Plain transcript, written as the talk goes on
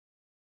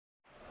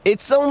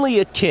It's only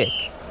a kick,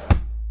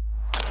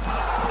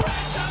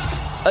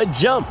 a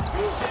jump,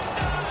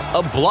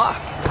 a block.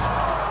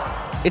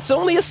 It's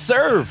only a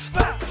serve.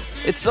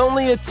 It's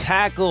only a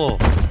tackle,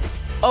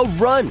 a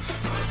run.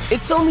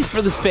 It's only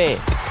for the fans.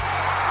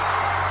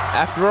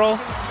 After all,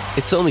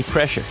 it's only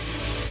pressure.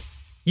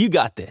 You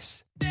got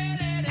this.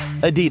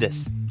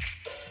 Adidas.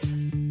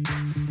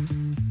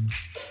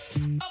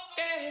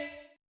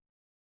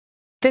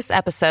 This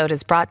episode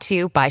is brought to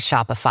you by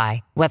Shopify.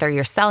 Whether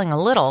you're selling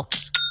a little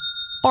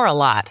or a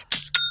lot,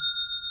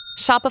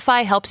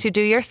 Shopify helps you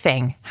do your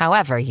thing,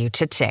 however you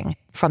cha-ching.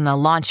 From the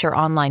launch your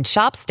online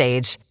shop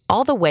stage,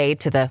 all the way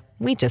to the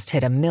we just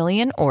hit 1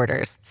 million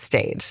orders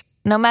stage.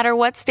 No matter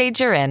what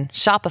stage you're in,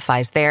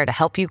 Shopify's there to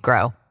help you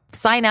grow.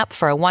 Sign up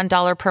for a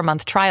 $1 per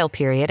month trial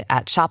period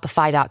at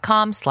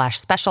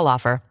shopify.com/special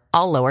offer,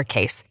 all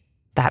lowercase.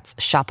 That's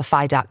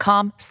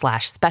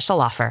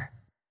shopify.com/special offer.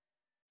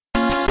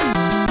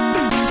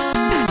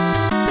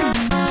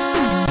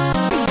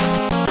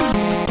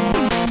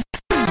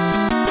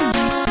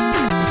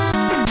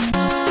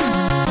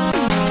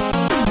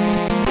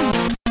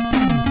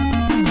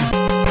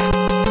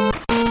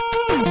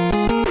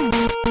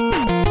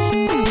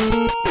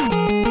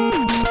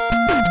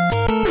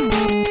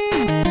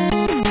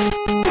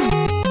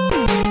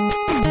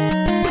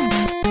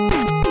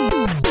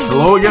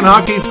 Hello again,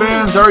 hockey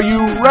fans. Are you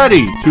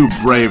ready to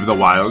brave the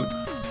wild?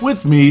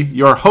 With me,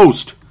 your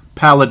host,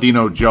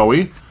 Paladino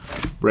Joey.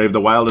 Brave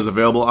the Wild is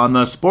available on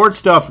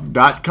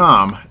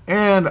thesportstuff.com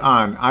and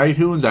on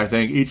iTunes. I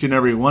thank each and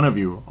every one of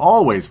you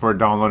always for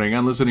downloading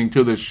and listening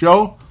to this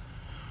show.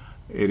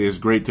 It is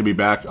great to be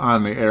back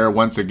on the air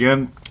once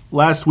again.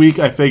 Last week,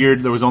 I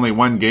figured there was only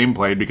one game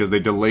played because they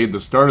delayed the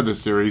start of the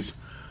series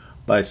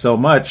by so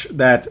much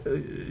that,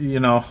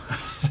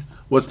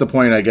 what's the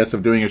point, I guess,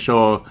 of doing a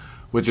show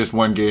with just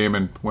one game?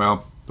 And,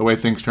 well, the way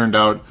things turned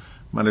out,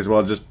 might as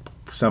well just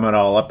sum it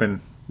all up in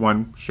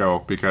one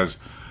show, because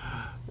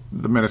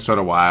the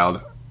Minnesota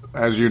Wild,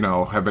 as you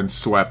know, have been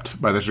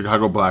swept by the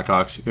Chicago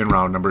Blackhawks in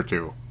round number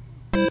 2.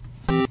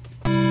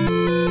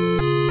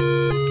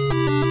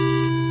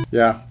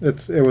 Yeah,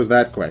 it was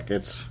that quick.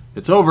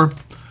 It's over.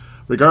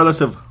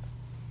 Regardless of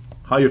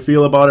how you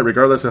feel about it,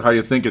 regardless of how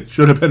you think it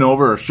should have been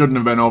over or shouldn't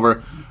have been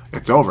over,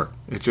 it's over.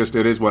 It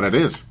is what it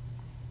is.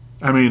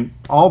 I mean,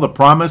 all the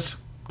promise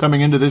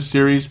coming into this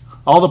series,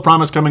 all the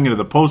promise coming into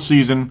the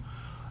postseason,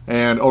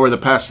 and over the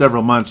past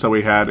several months that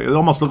we had, it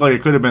almost looked like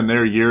it could have been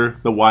their year,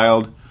 the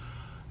Wild,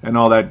 and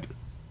all that.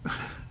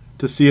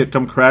 To see it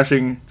come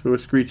crashing to a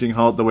screeching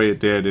halt the way it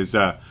did is,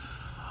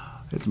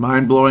 it's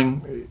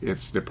mind-blowing,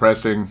 it's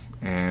depressing,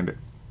 and,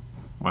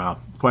 well,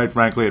 quite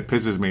frankly, it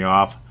pisses me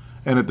off.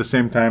 And at the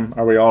same time,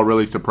 are we all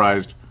really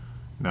surprised?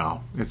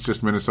 No, it's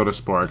just Minnesota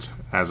sports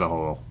as a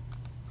whole.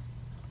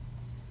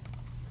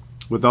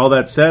 With all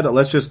that said,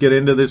 let's just get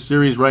into this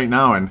series right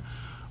now, and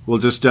we'll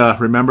just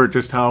remember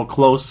just how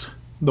close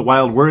the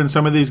Wild were in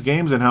some of these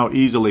games and how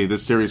easily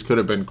this series could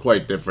have been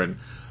quite different.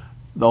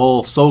 The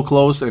whole so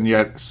close and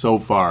yet so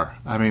far.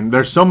 I mean,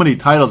 there's so many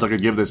titles I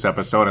could give this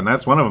episode, and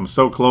that's one of them.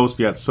 So close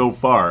yet so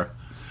far.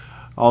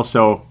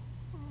 Also,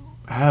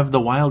 have the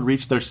Wild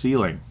reached their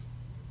ceiling?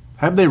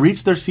 Have they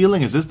reached their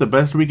ceiling? Is this the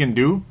best we can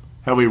do?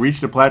 Have we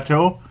reached a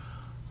plateau?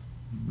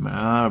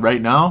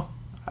 Right now,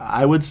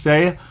 I would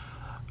say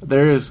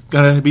there is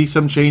going to be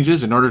some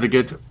changes in order to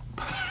get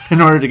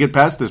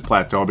past this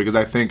plateau, because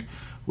I think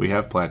we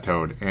have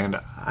plateaued. And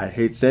I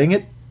hate saying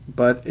it,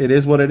 but it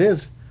is what it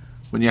is.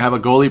 When you have a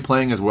goalie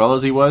playing as well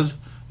as he was,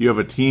 you have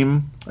a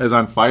team as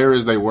on fire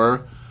as they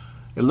were.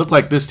 It looked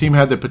like this team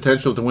had the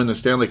potential to win the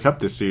Stanley Cup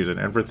this season,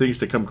 and for things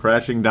to come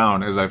crashing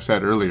down, as I've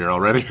said earlier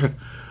already,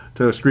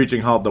 to a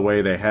screeching halt the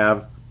way they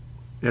have,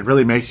 it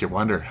really makes you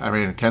wonder. I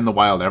mean, can the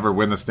Wild ever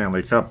win the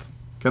Stanley Cup?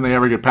 Can they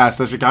ever get past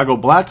the Chicago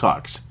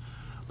Blackhawks?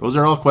 Those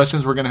are all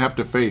questions we're going to have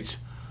to face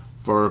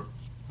for,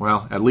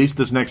 well, at least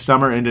this next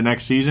summer into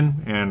next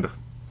season, and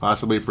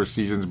possibly for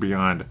seasons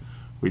beyond.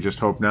 We just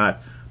hope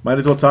not. Might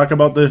as well talk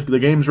about the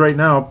games right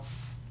now.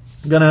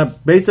 I'm going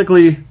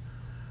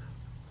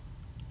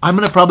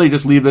to probably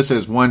just leave this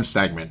as one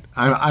segment.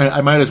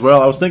 I might as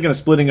well. I was thinking of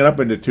splitting it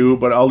up into two,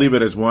 but I'll leave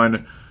it as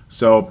one.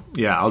 So,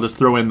 yeah, I'll just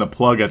throw in the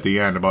plug at the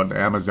end about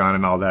Amazon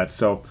and all that.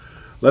 So,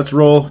 let's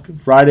roll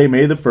Friday,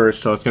 May the 1st.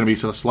 So, it's going to be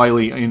a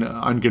slightly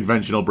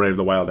unconventional Brave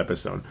the Wild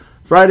episode.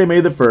 Friday, May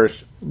the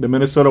 1st, the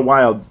Minnesota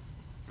Wild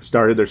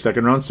started their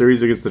second-round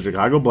series against the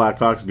Chicago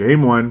Blackhawks.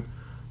 Game 1.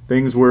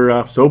 Things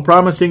were so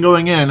promising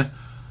going in,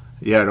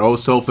 yet oh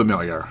so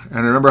familiar.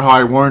 And remember how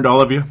I warned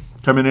all of you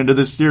coming into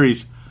this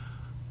series?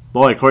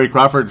 Boy, Corey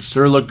Crawford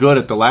sure looked good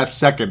at the last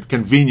second,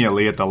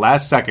 conveniently at the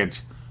last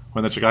second,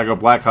 when the Chicago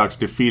Blackhawks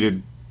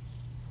defeated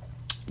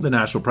the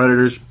Nashville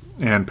Predators,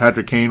 and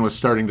Patrick Kane was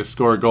starting to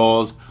score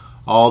goals.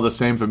 All the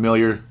same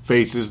familiar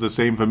faces, the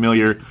same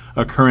familiar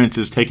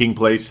occurrences taking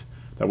place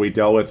that we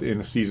dealt with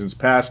in seasons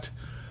past.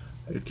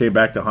 It came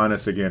back to haunt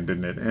us again,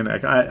 didn't it? And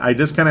I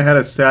just kind of had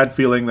a sad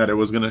feeling that it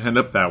was going to end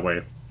up that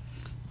way.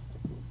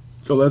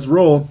 So let's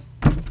roll.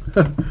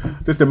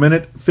 Just a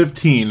minute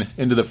 15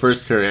 into the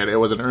first period. It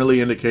was an early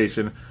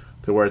indication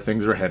to where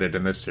things were headed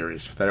in this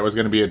series. That it was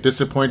going to be a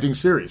disappointing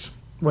series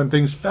when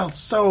things felt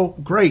so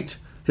great.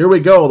 Here we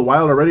go. The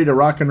Wild are ready to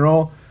rock and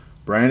roll.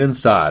 Brandon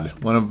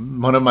Saad,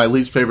 one of my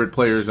least favorite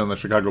players on the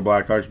Chicago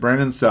Blackhawks.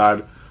 Brandon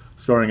Saad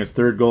scoring his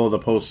third goal of the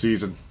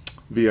postseason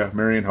via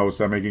Marian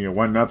Hossa, making it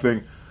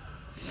 1-0.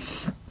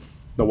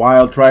 The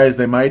Wild try as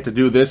they might to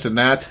do this and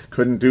that,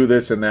 couldn't do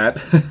this and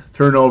that.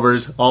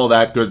 Turnovers, all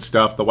that good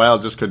stuff. The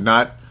Wild just could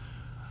not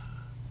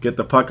get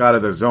the puck out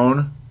of the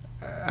zone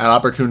at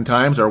opportune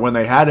times, or when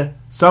they had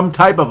some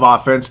type of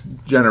offense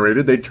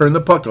generated, they'd turn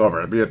the puck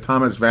over, be it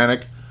Thomas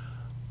Vanek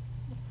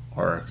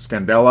or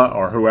Scandella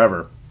or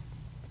whoever.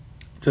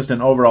 Just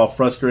an overall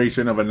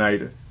frustration of a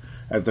night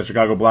as the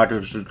Chicago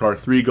Blackhawks score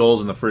 3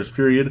 goals in the first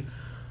period,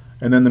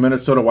 and then the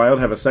Minnesota Wild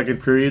have a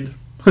second period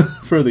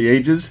for the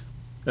ages.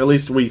 At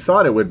least we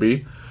thought it would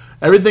be.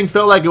 Everything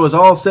felt like it was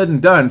all said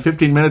and done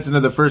 15 minutes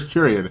into the first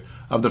period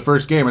of the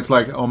first game. It's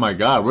like, oh my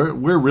God,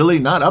 we're really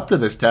not up to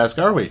this task,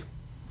 are we?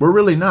 We're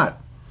really not.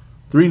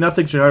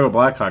 3-0 Chicago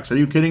Blackhawks. Are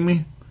you kidding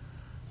me?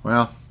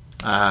 Well,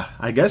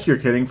 I guess you're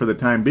kidding for the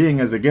time being,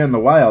 as again the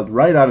Wild,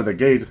 right out of the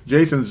gate,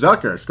 Jason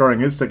Zucker scoring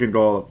his second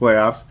goal of the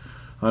playoffs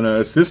on an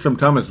assist from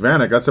Thomas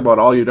Vanek. That's about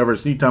all you'd ever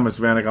see Thomas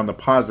Vanek on the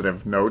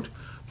positive note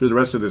through the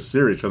rest of this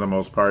series for the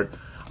most part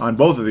on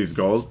both of these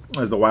goals,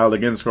 as the Wild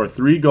again score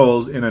 3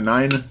 goals in a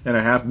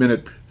 9.5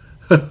 minute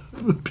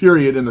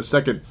period in the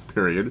second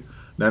period.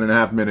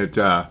 9.5 minute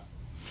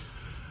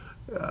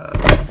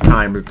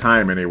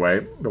time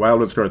anyway. The Wild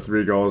would score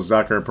 3 goals.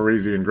 Zucker,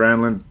 Parise, and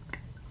Granlund.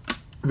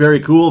 Very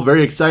cool,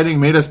 very exciting,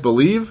 made us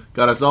believe,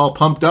 got us all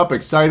pumped up,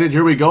 excited.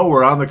 Here we go,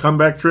 we're on the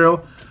comeback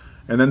trail.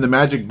 And then the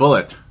magic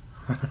bullet.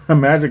 A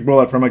magic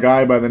bullet from a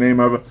guy by the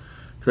name of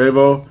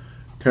Teuvo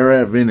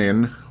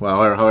Teravainen.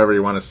 Well, or however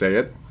you want to say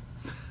it.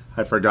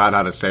 I forgot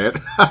how to say it.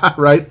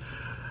 Right?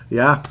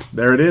 Yeah,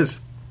 there it is.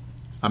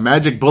 A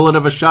magic bullet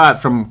of a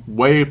shot from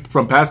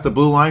past the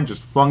blue line,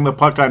 just flung the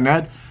puck on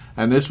net.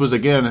 And this was,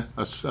 again,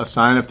 a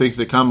sign of things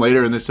to come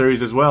later in this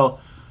series as well,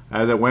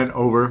 as it went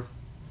over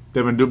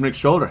Devan Dubnyk's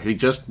shoulder. He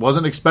just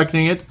wasn't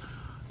expecting it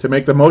to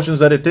make the motions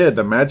that it did.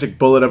 The magic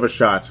bullet of a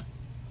shot.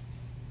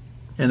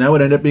 And that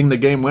would end up being the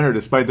game winner,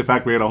 despite the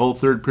fact we had a whole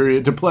third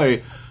period to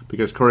play,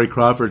 because Corey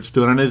Crawford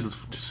stood on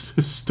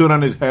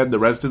his head the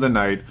rest of the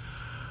night,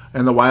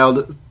 and the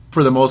Wild,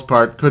 for the most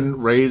part,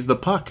 couldn't raise the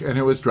puck, and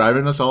it was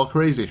driving us all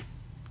crazy.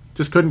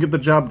 Just couldn't get the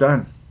job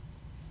done.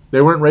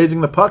 They weren't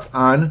raising the puck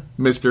on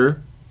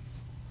Mr.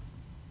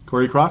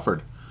 Corey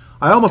Crawford.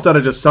 I almost thought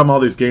I'd just sum all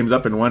these games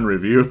up in one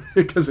review,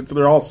 because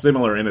they're all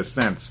similar in a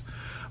sense.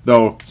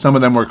 Though some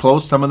of them were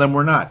close, some of them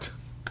were not.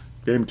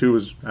 Game 2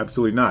 was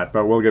absolutely not,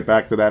 but we'll get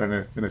back to that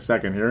in a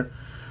second here.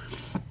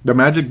 The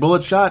magic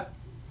bullet shot.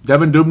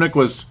 Devan Dubnyk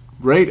was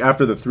great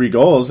after the 3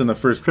 goals in the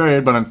first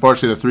period, but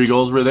unfortunately the 3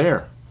 goals were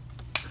there.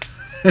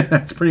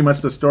 That's pretty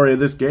much the story of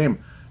this game.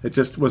 It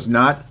just was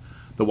not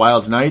the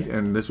Wild's night,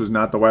 and this was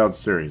not the Wild's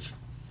series.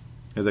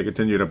 As I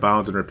continue to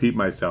bounce and repeat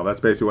myself,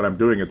 that's basically what I'm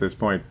doing at this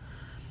point.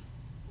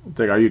 It's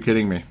like, are you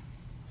kidding me?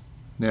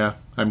 Yeah,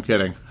 I'm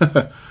kidding.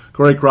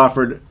 Corey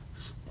Crawford,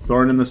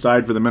 thorn in the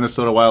side for the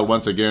Minnesota Wild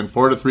once again.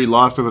 4-3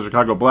 loss to the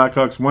Chicago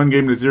Blackhawks,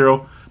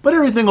 1-0, but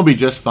everything will be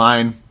just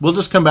fine. We'll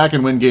just come back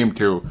and win Game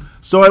 2.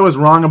 So I was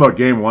wrong about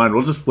Game 1.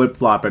 We'll just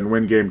flip-flop and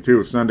win Game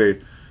 2,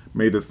 Sunday,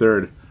 May the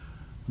 3rd.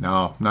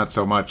 No, not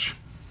so much.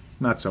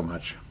 Not so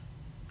much.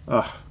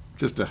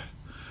 Just the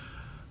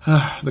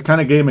kind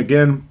of game,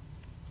 again,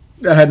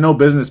 that had no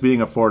business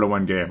being a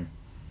 4-1 game.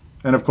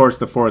 And, of course,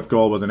 the 4th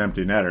goal was an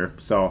empty netter.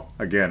 So,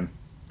 again,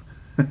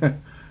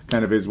 kind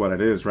of is what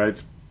it is, right?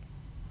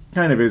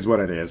 Kind of is what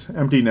it is.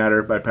 Empty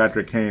netter by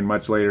Patrick Kane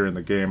much later in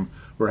the game.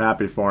 We're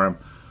happy for him.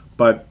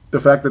 But the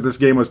fact that this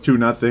game was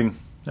 2-0,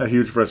 a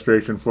huge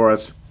frustration for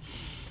us.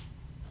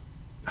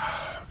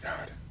 Oh,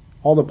 God.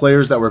 All the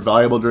players that were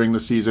valuable during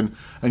the season.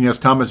 And, yes,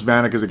 Thomas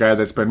Vanek is a guy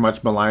that's been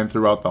much maligned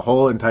throughout the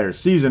whole entire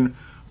season.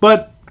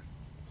 But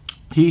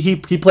He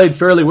played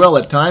fairly well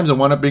at times and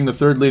wound up being the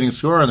 3rd leading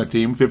scorer on the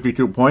team,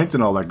 52 points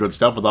and all that good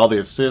stuff with all the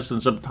assists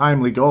and some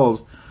timely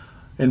goals.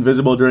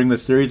 Invisible during the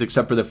series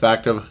except for the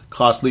fact of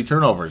costly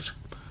turnovers.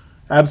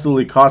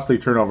 Absolutely costly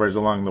turnovers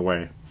along the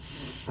way.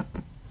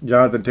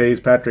 Jonathan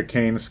Toews, Patrick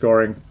Kane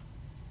scoring.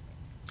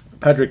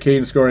 Patrick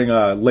Kane scoring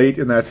late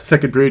in that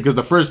second period because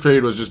the first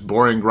period was just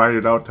boring,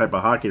 grinded out type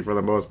of hockey for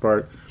the most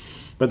part.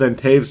 But then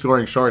Toews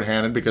scoring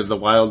shorthanded because the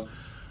Wild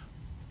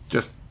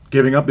just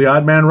giving up the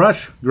odd man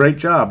rush. Great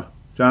job.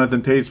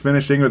 Jonathan Toews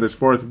finishing with his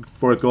fourth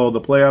goal of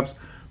the playoffs.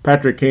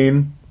 Patrick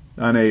Kane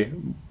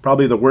on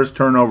probably the worst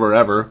turnover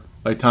ever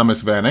by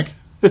Thomas Vanek.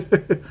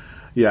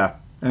 Yeah,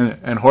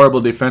 and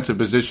horrible defensive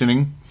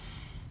positioning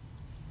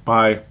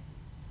by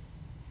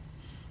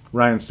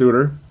Ryan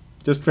Suter.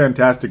 Just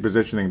fantastic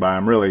positioning by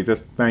him, really.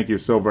 Just thank you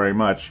so very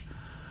much.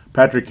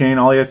 Patrick Kane,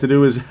 all he has to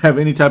do is have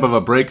any type of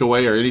a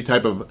breakaway or any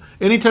type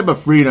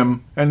of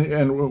freedom,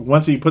 and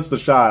once he puts the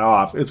shot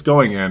off, it's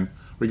going in,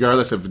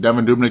 regardless if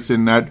Devan Dubnyk's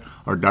in net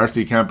or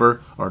Darcy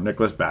Kemper or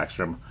Nicholas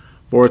Backstrom.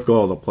 4th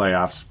goal of the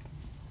playoffs.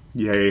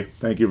 Yay.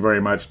 Thank you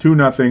very much.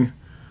 2-0.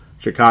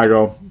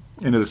 Chicago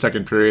into the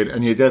second period,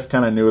 and you just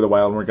kind of knew the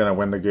Wild weren't going to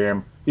win the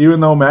game. Even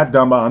though Matt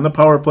Dumba on the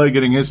power play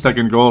getting his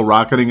second goal,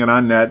 rocketing it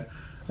on net,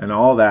 and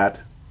all that,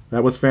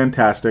 that was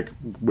fantastic.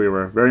 We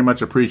were very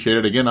much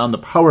appreciated. Again, on the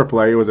power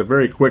play, it was a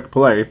very quick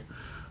play.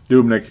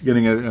 Dubnyk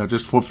getting it,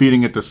 just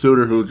feeding it to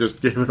Suter, who just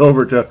gave it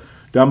over to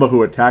Dumba,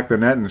 who attacked the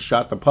net and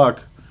shot the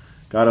puck.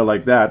 Got it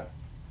like that.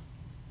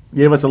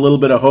 Gave us a little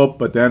bit of hope,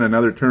 but then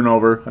another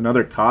turnover,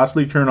 another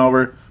costly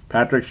turnover.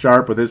 Patrick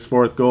Sharp with his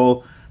fourth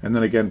goal, and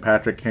then again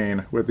Patrick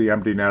Kane with the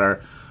empty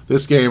netter.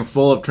 This game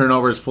full of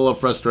turnovers, full of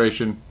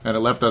frustration, and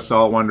it left us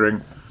all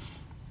wondering,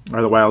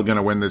 are the Wild going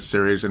to win this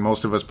series? And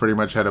most of us pretty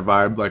much had a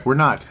vibe like we're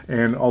not.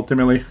 And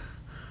ultimately,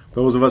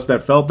 those of us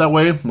that felt that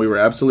way, we were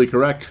absolutely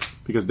correct,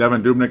 because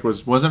Devan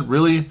Dubnyk wasn't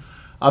really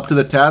up to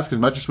the task as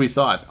much as we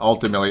thought,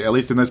 ultimately, at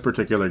least in this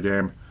particular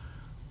game.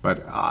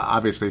 But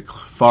obviously,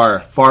 far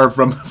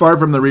from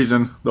the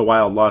reason the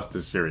Wild lost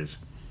this series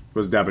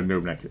was Devan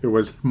Dubnyk. It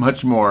was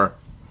much more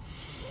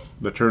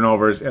the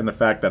turnovers and the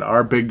fact that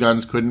our big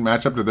guns couldn't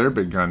match up to their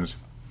big guns.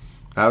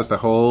 That was the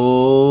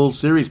whole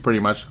series, pretty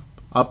much,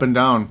 up and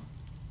down.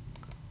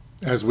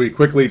 As we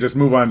quickly just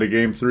move on to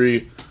Game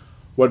 3,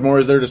 what more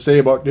is there to say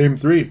about Game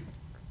 3?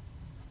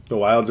 The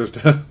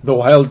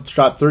Wild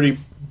shot 30,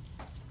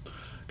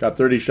 got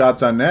 30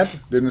 shots on net,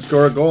 didn't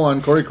score a goal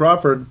on Corey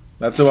Crawford.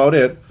 That's about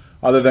it.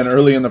 Other than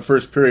early in the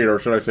first period, or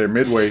should I say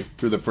midway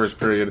through the first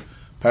period,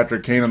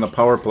 Patrick Kane on the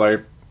power play,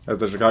 as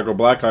the Chicago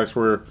Blackhawks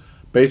were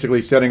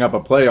basically setting up a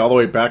play all the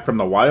way back from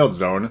the Wild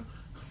zone.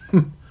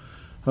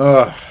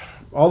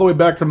 All the way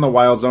back from the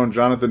Wild zone,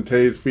 Jonathan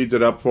Toews feeds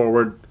it up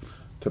forward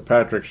to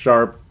Patrick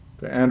Sharp,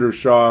 to Andrew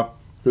Shaw,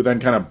 who then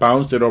kind of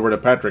bounced it over to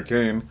Patrick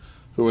Kane,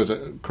 who was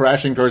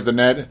crashing towards the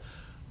net,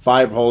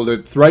 5-holed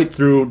it right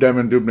through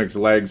Devan Dubnyk's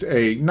legs.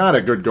 Not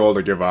a good goal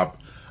to give up.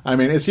 I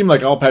mean, it seemed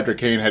like all Patrick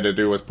Kane had to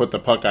do was put the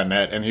puck on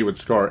net, and he would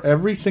score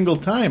every single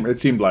time, it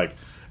seemed like.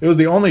 It was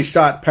the only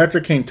shot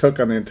Patrick Kane took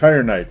on the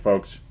entire night,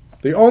 folks.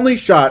 The only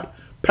shot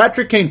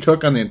Patrick Kane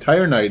took on the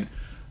entire night,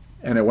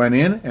 and it went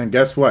in, and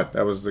guess what?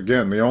 That was,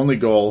 again, the only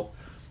goal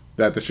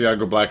that the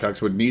Chicago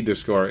Blackhawks would need to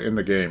score in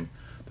the game.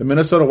 The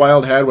Minnesota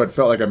Wild had what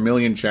felt like a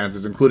million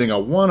chances, including a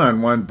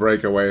one-on-one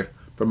breakaway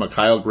from a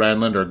Kyle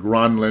Granlund or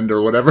Gronlund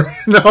or whatever.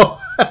 No.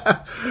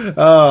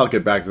 I'll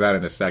get back to that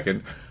in a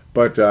second.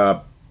 But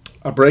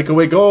a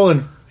breakaway goal,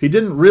 and he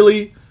didn't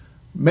really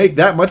make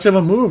that much of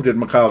a move,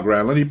 did Kyle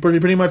Granlund. He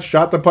pretty much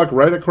shot the puck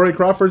right at Corey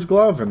Crawford's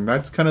glove, and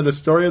that's kind of the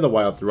story of the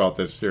Wild throughout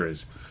this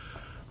series.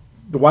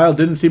 The Wild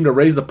didn't seem to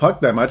raise the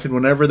puck that much, and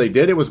whenever they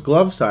did, it was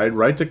glove side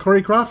right to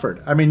Corey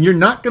Crawford. I mean, you're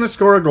not going to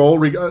score a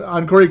goal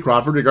on Corey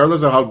Crawford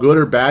regardless of how good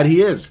or bad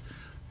he is.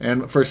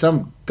 And for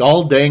some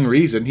gall-dang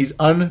reason, he's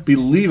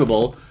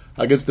unbelievable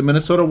against the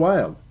Minnesota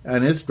Wild.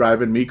 And it's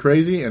driving me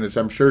crazy, and it's,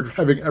 I'm sure,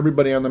 driving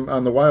everybody on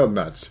the Wild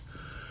nuts.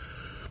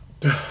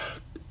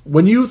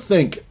 When you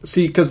think,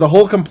 because the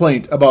whole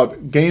complaint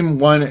about Game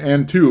 1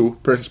 and 2,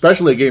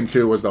 especially Game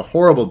 2, was the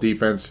horrible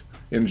defense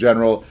in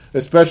general,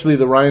 especially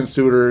the Ryan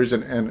Suters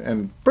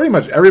and pretty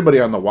much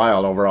everybody on the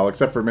Wild overall,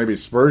 except for maybe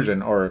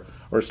Spurgeon or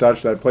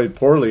such that played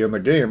poorly in the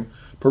game.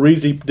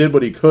 Parise did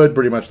what he could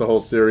pretty much the whole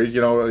series. You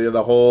know,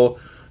 the whole,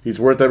 he's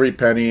worth every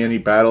penny and he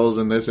battles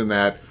and this and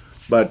that,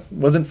 but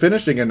wasn't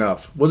finishing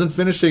enough. Wasn't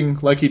finishing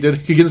like he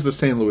did against the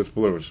St. Louis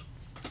Blues.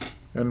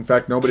 And in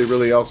fact, nobody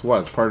really else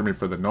was. Pardon me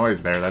for the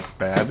noise there. That's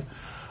bad.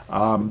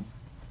 But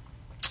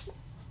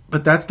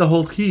that's the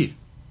whole key.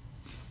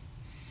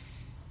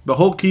 The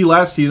whole key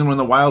last season when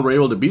the Wild were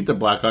able to beat the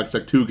Blackhawks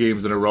like 2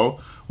 games in a row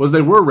was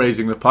they were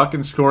raising the puck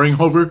and scoring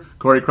over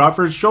Corey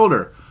Crawford's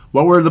shoulder.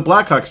 What were the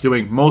Blackhawks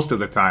doing most of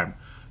the time?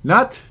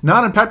 Not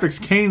on Patrick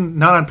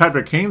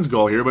Kane's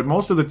goal here, but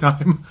most of the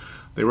time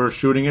they were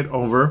shooting it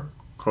over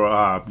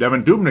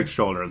Devan Dubnyk's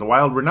shoulder. The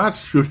Wild were not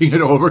shooting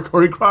it over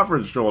Corey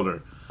Crawford's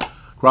shoulder.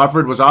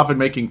 Crawford was often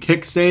making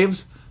kick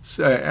saves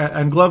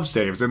and glove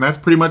saves, and that's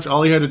pretty much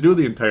all he had to do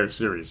the entire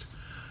series.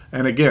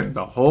 And again,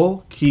 the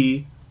whole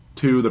key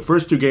to the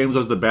first 2 games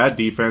was the bad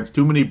defense,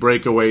 too many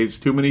breakaways,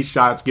 too many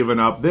shots given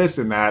up, this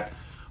and that,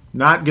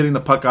 not getting the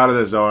puck out of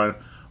the zone.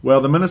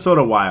 Well, the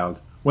Minnesota Wild,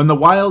 when the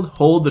Wild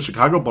hold the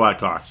Chicago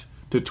Blackhawks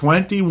to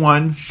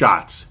 21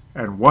 shots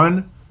and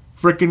 1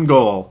 frickin'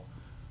 goal,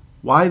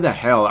 why the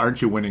hell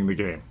aren't you winning the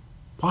game?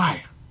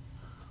 Why?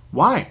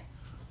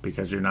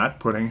 Because you're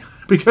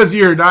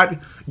not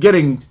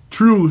getting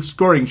true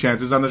scoring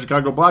chances on the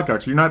Chicago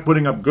Blackhawks. You're not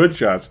putting up good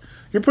shots.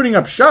 You're putting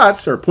up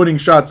shots or putting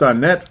shots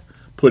on net,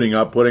 putting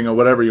up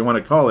whatever you want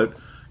to call it,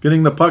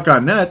 getting the puck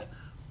on net,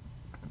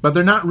 but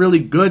they're not really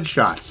good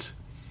shots.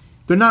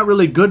 They're not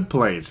really good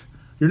plays.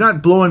 You're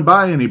not blowing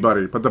by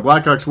anybody, but the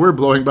Blackhawks were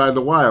blowing by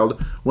the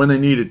Wild when they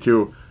needed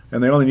to,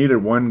 and they only needed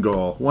 1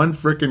 goal, 1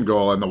 frickin'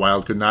 goal, and the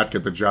Wild could not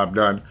get the job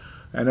done.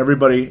 And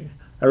everybody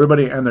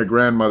and their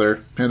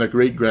grandmother and their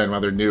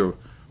great-grandmother knew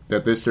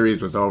that this series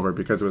was over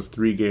because it was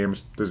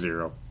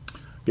 3-0.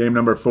 Game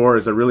number 4,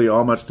 is there really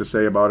all much to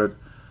say about it?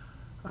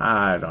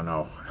 I don't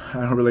know. I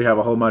don't really have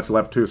a whole much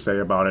left to say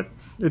about it.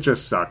 It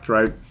just sucked,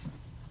 right?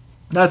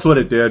 That's what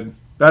it did.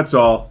 That's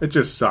all. It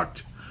just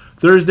sucked.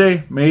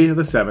 Thursday, May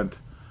the 7th.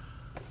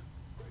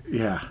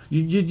 Yeah,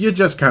 you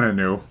just kind of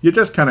knew. You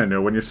just kind of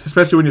knew,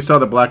 especially when you saw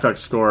the Blackhawks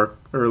score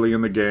early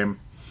in the game.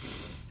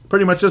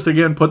 Pretty much just,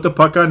 again, put the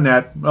puck on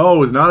net. Oh, it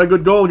was not a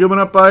good goal given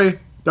up by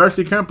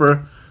Darcy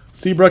Kemper.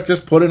 Seabrook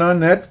just put it on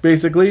net,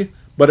 basically,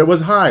 but it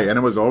was high, and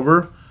it was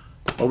over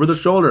the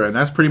shoulder, and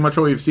that's pretty much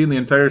what we've seen the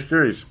entire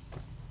series.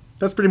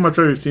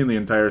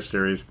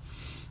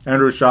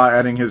 Andrew Shaw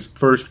adding his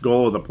first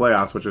goal of the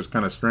playoffs, which is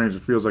kind of strange.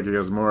 It feels like he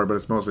has more, but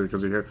it's mostly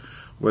because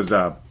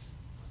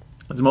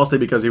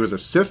he was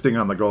assisting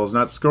on the goals,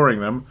 not scoring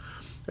them.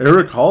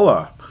 Eric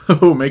Holla,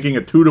 making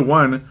it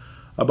 2-1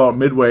 about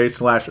midway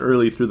 /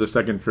 early through the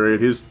second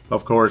period. His,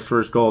 of course,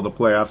 first goal of the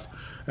playoffs.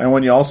 And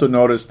when you also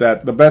notice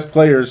that the best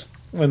players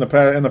in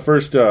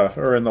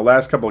the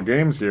last couple of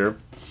games here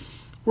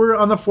were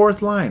on the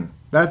fourth line.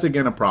 That's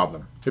again a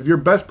problem. If your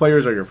best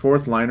players are your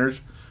fourth liners,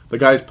 the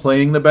guys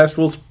playing the best,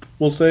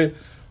 we'll say,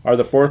 are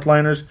the fourth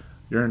liners,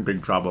 you're in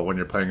big trouble when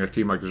you're playing a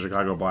team like the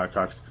Chicago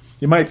Blackhawks.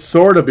 You might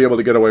sort of be able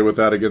to get away with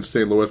that against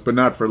St. Louis, but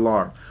not for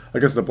long.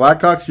 Against the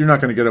Blackhawks, you're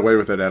not going to get away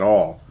with it at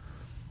all.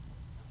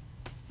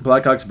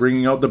 Blackhawks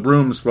bringing out the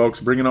brooms, folks,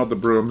 bringing out the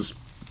brooms.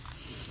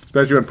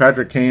 Especially when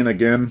Patrick Kane,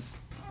 again,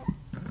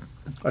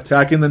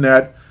 attacking the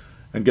net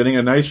and getting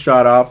a nice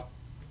shot off,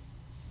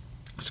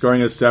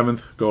 scoring his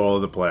 7th goal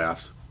of the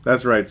playoffs.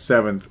 That's right,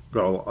 7th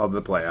goal of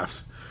the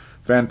playoffs.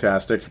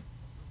 Fantastic.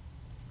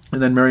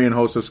 And then Marian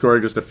Hossa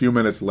scoring just a few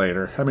minutes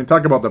later. I mean,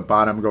 talk about the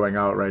bottom going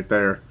out right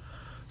there.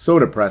 So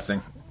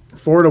depressing.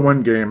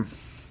 4-1 game.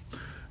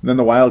 And then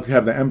the Wild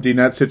have the empty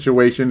net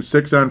situation,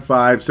 6-on-5,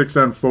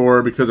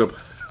 6-on-4 because of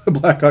the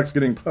Blackhawks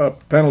getting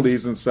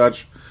penalties and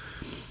such.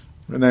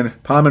 And then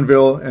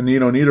Pominville and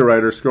Nino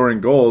Niederreiter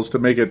scoring goals to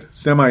make it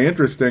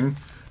semi-interesting.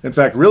 In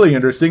fact, really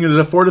interesting. It is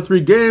a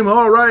 4-3 game.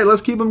 All right,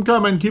 let's keep them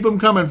coming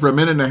for a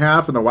minute and a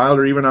half. And the Wild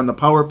are even on the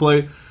power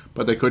play,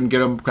 but they couldn't get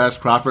them past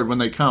Crawford when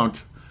they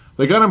count.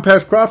 They got them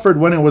past Crawford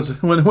when it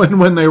was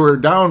when they were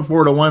down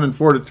 4-1 and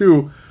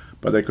 4-2,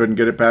 but they couldn't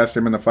get it past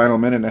him in the final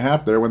minute and a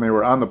half there when they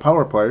were on the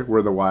power play,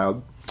 were the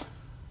Wild.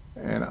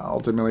 And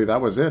ultimately, that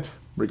was it.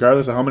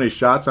 Regardless of how many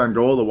shots on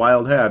goal the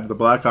Wild had, the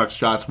Blackhawks'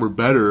 shots were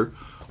better,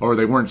 or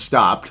they weren't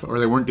stopped, or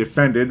they weren't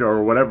defended,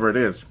 or whatever it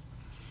is.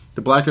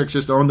 The Blackhawks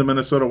just owned the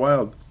Minnesota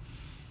Wild.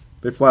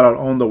 They flat out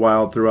owned the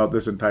Wild throughout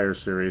this entire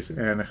series,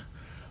 and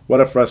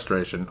what a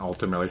frustration,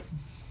 ultimately.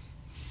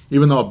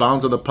 Even though a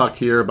bounce of the puck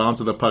here, a bounce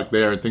of the puck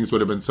there, things would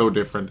have been so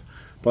different.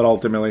 But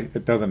ultimately,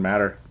 it doesn't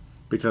matter,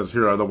 because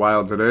here are the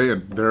Wild today,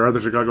 and there are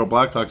the Chicago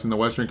Blackhawks in the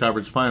Western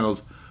Conference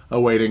Finals,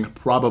 awaiting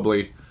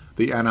probably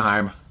the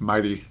Anaheim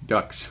Mighty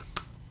Ducks.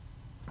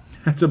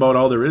 That's about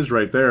all there is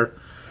right there.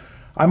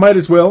 I might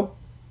as well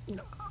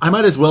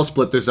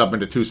split this up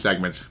into two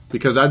segments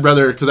because I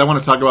want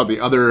to talk about the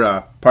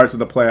other parts of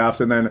the playoffs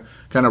and then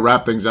kind of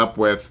wrap things up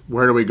with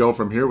where do we go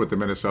from here with the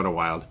Minnesota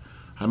Wild.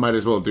 I might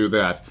as well do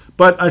that.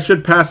 But I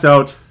should pass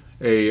out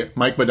a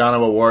Mike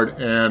Modano Award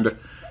and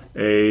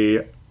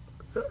a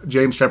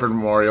James Shepard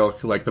Memorial,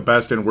 like the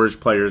best and worst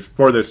players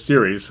for this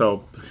series.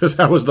 So because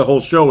that was the whole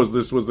show, was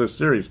this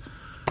series.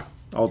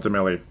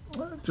 Ultimately,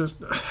 just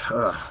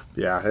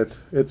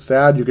it's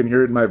sad. You can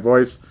hear it in my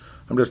voice.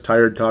 I'm just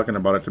tired talking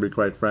about it, to be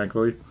quite frank,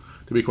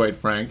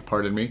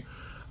 pardon me.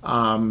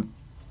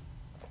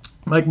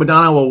 Mike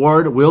Modano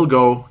Award will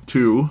go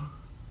to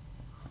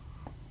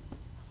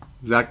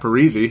Zach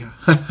Parise,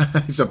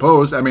 I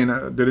suppose. I mean,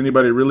 did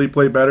anybody really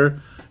play better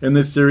in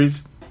this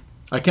series?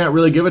 I can't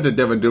really give it to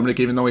Devan Dubnyk,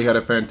 even though he had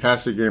a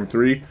fantastic Game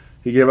 3.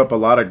 He gave up a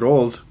lot of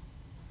goals.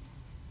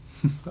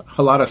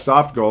 A lot of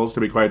soft goals,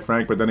 to be quite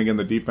frank, but then again,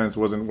 the defense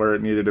wasn't where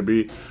it needed to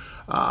be.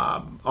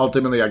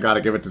 Ultimately, I got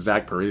to give it to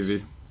Zach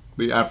Parise.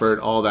 The effort,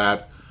 all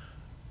that.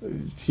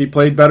 He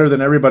played better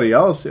than everybody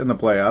else in the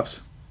playoffs,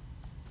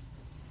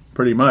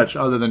 pretty much,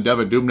 other than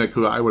Devan Dubnyk,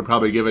 who I would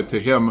probably give it to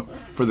him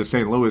for the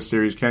St. Louis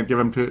series. Can't give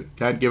it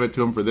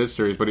to him for this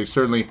series, but he's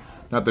certainly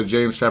not the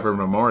James Shepard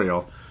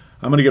Memorial.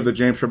 I'm going to give the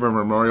James Shepard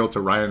Memorial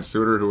to Ryan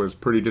Suter, who was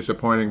pretty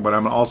disappointing, but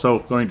I'm also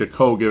going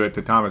to give it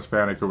to Thomas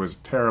Vanek, who was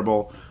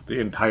terrible the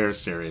entire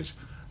series.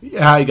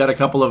 Yeah, he got a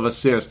couple of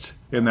assists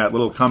in that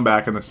little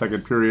comeback in the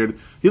second period.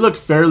 He looked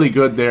fairly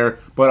good there,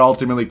 but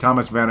ultimately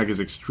Thomas Vanek is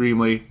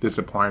extremely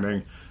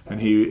disappointing, and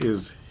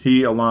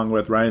he along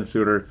with Ryan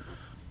Suter,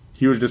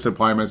 huge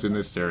disappointments in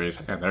this series,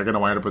 and they're going to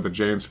wind up with the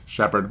James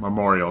Shepard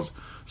Memorials.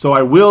 So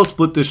I will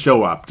split this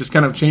show up, just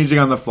kind of changing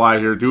on the fly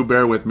here. Do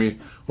bear with me.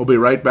 We'll be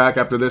right back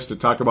after this to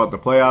talk about the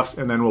playoffs,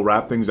 and then we'll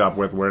wrap things up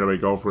with where do we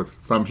go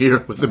from here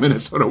with the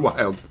Minnesota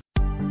Wild.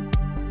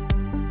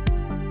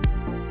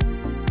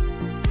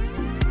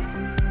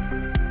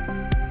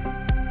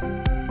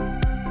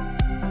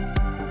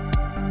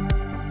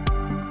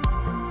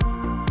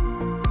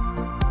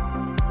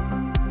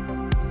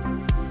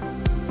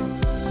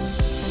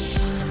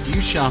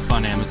 Shop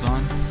on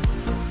Amazon.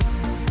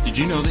 Did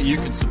you know that you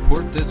can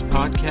support this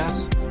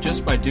podcast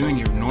just by doing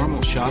your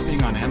normal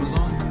shopping on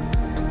Amazon?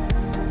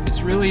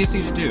 It's really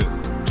easy to do.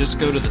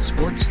 Just go to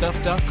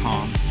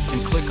thesportstuff.com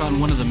and click on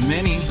one of the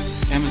many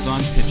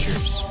Amazon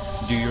pictures.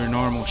 Do your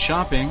normal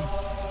shopping,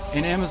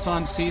 and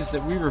Amazon sees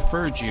that we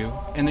referred you,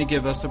 and they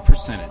give us a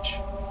percentage.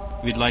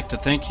 We'd like to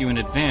thank you in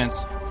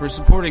advance for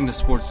supporting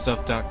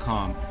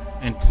thesportstuff.com,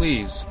 and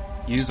please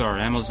use our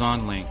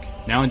Amazon link.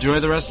 Now enjoy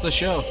the rest of the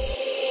show.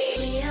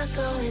 We are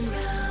going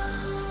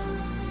round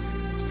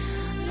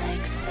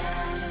like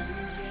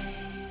Saturn's ring.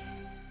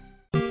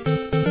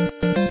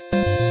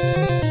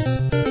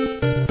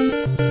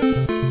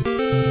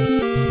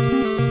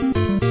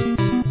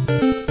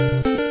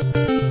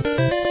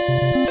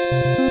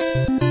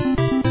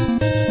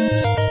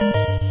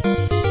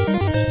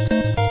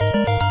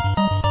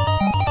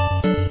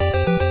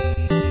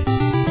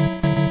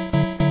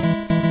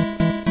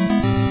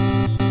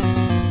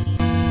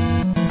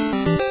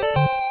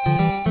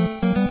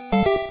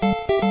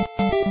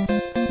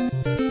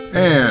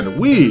 And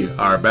we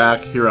are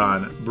back here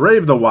on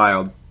Brave the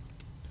Wild,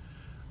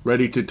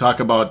 ready to talk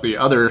about the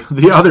other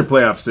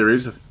playoff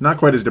series. Not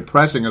quite as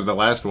depressing as the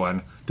last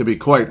one, to be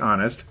quite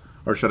honest,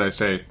 or should I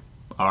say,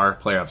 our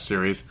playoff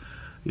series.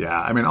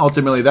 Yeah, I mean,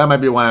 ultimately, that might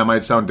be why I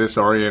might sound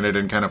disoriented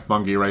and kind of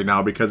funky right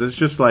now, because it's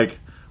just like,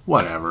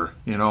 whatever,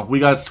 we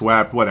got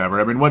swept, whatever.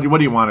 I mean, what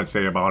do you want to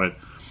say about it?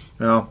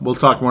 We'll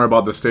talk more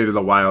about the state of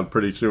the Wild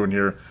pretty soon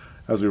here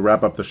as we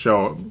wrap up the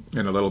show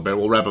in a little bit.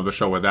 We'll wrap up the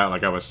show with that,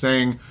 like I was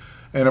saying.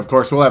 And, of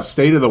course, we'll have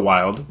State of the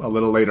Wild a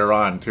little later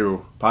on,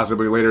 too.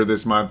 Possibly later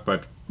this month,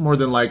 but more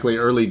than likely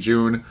early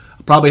June.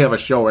 I'll probably have a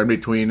show in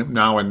between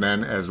now and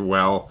then as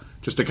well,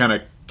 just to kind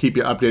of keep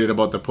you updated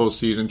about the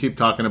postseason, keep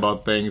talking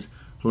about things.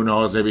 Who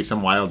knows, maybe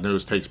some Wild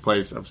news takes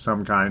place of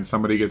some kind.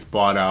 Somebody gets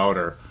bought out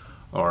or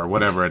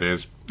whatever it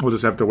is. We'll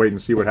just have to wait and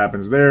see what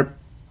happens there.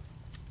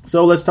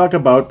 So let's talk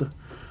about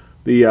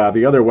the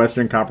other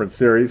Western Conference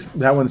series.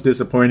 That one's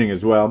disappointing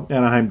as well.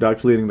 Anaheim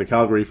Ducks leading the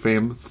Calgary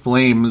Flames,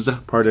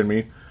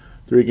 3-1.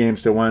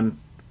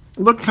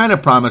 Looked kind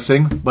of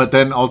promising, but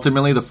then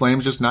ultimately the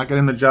Flames just not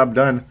getting the job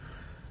done,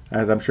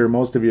 as I'm sure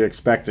most of you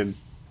expected,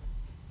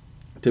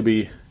 to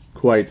be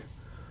quite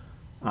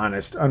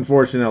honest.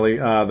 Unfortunately,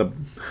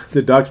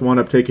 the Ducks wound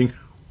up taking,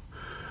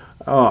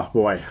 a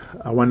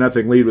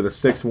 1-0 lead with a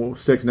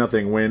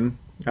 6-0 win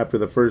after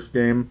the first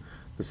game.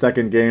 The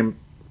second game,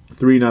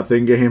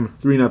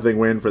 3-0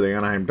 win for the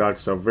Anaheim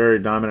Ducks, so very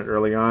dominant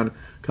early on.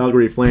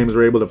 Calgary Flames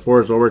were able to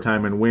force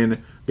overtime and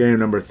win game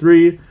number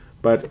 3.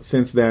 But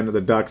since then, the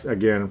Ducks,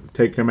 again,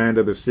 take command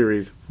of the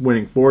series,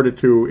 winning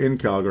 4-2 in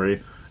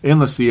Calgary, in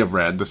the Sea of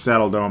Red, the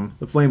Saddle Dome.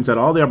 The Flames had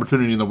all the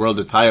opportunity in the world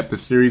to tie up the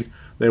series.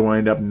 They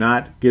wind up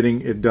not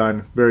getting it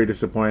done. Very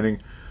disappointing,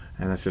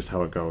 and that's just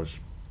how it goes,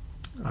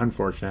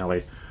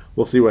 unfortunately.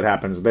 We'll see what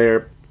happens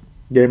there.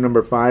 Game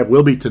number 5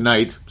 will be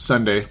tonight,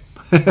 Sunday,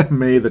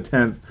 May the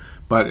 10th,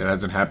 but it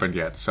hasn't happened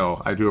yet,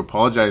 so I do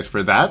apologize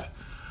for that.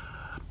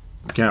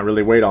 Can't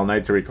really wait all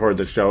night to record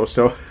the show,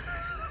 so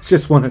it's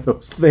just one of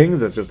those things.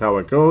 That's just how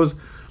it goes.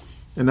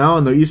 And now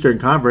in the Eastern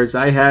Conference,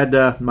 I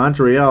had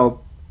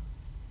Montreal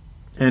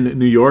and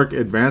New York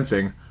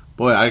advancing.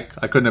 Boy, I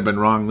couldn't have been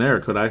wrong there,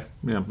 could I?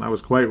 Yeah, I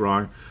was quite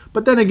wrong.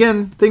 But then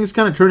again, things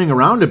kind of turning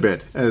around a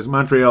bit as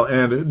Montreal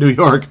and New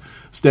York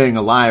staying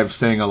alive.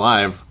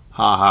 Ha,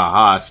 ha,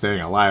 ha,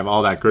 staying alive,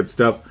 all that good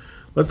stuff.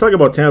 Let's talk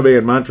about Tampa Bay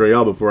and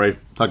Montreal before I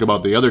talk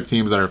about the other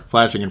teams that are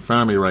flashing in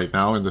front of me right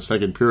now in the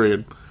second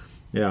period.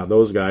 Yeah,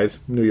 those guys,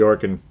 New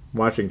York and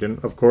Washington,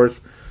 of course.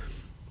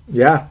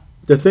 Yeah,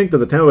 to think that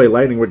the Tampa Bay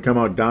Lightning would come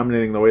out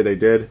dominating the way they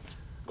did,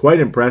 quite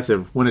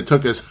impressive. When it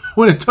took as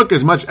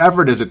much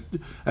effort as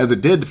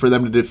it did for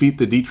them to defeat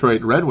the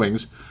Detroit Red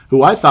Wings,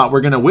 who I thought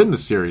were going to win the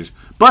series.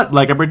 But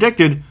like I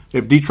predicted,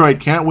 if Detroit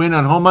can't win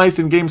on home ice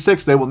in Game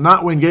 6, they will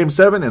not win Game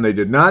 7, and they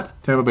did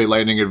not. Tampa Bay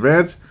Lightning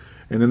advanced,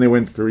 and then they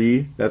win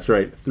 3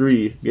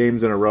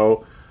 games in a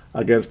row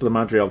against the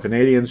Montreal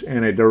Canadiens,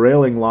 and a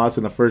derailing loss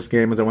in the first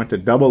game as it went to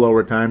double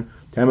overtime.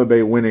 Tampa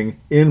Bay winning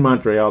in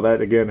Montreal. That,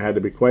 again, had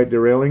to be quite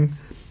derailing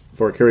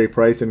for Carey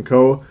Price and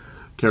co.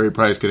 Carey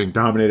Price getting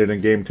dominated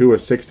in Game 2, a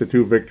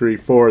 6-2 victory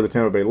for the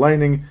Tampa Bay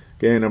Lightning.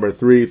 Game number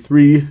 3,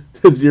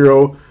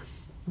 3-0.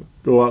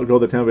 Go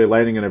the Tampa Bay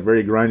Lightning in a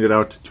very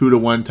grinded-out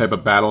 2-1 type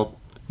of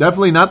battle.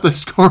 Definitely not the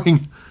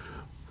scoring,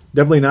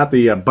 definitely not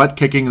the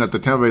butt-kicking that the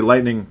Tampa Bay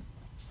Lightning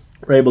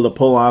were able to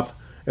pull off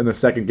in the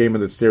second game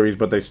of the series,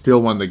 but they still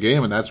won the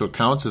game, and that's what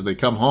counts as they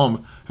come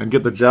home and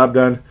get the job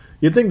done.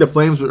 You'd think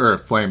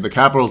the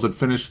Capitals would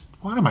finish,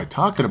 what am I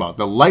talking about?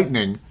 The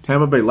Lightning,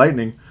 Tampa Bay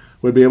Lightning,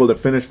 would be able to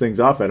finish things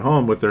off at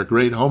home with their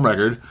great home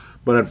record,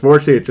 but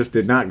unfortunately it just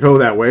did not go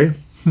that way.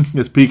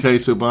 It's P.K.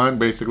 Subban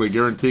basically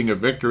guaranteeing a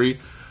victory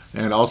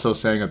and also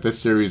saying that this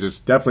series is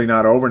definitely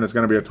not over and it's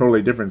going to be a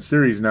totally different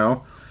series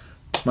now.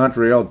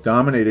 Montreal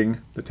dominating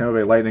the Tampa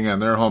Bay Lightning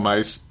on their home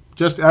ice.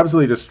 Just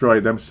absolutely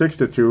destroyed them,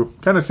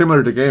 6-2. Kind of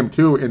similar to Game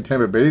 2 in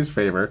Tampa Bay's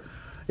favor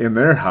in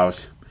their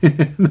house.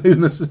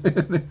 in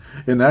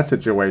that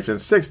situation,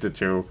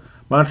 6-2.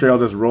 Montreal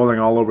just rolling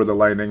all over the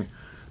Lightning.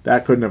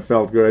 That couldn't have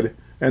felt good.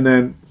 And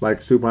then,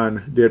 like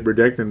Subban did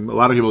predict, and a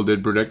lot of people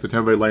did predict, the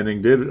Tampa Bay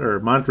Lightning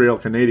Montreal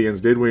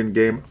Canadiens did win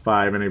Game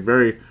 5 in a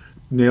very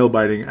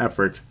nail-biting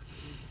effort,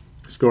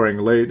 scoring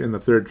late in the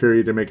third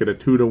period to make it a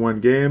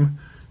 2-1 game.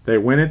 They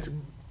win it,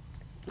 and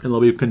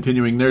they'll be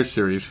continuing their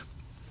series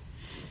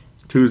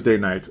Tuesday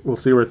night. We'll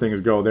see where things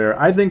go there.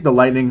 I think the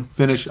Lightning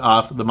finish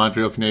off the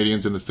Montreal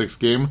Canadiens in the 6th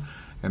game,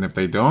 and if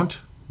they don't,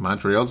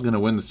 Montreal's going to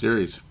win the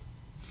series.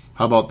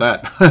 How about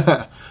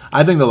that?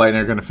 I think the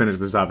Lightning are going to finish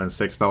this off in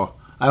 6, though.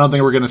 I don't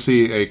think we're going to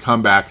see a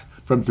comeback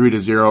from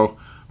 3-0.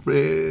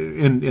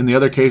 In the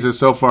other cases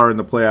so far in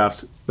the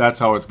playoffs, that's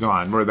how it's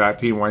gone, where that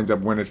team winds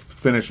up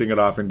finishing it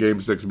off in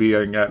Game 6,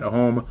 being at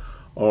home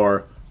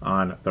or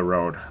on the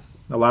road.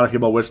 A lot of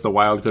people wish the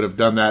Wild could have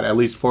done that, at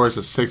least for us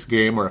a 6th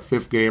game or a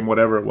 5th game,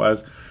 whatever it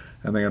was,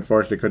 and they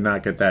unfortunately could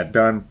not get that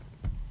done.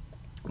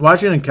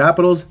 Washington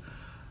Capitals,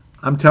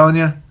 I'm telling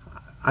you,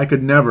 I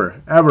could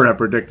never, ever have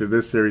predicted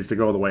this series to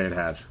go the way it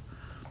has.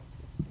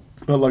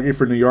 But lucky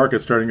for New York,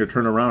 it's starting to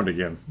turn around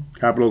again.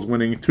 Capitals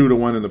winning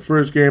 2-1 in the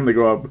first game. They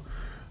go up,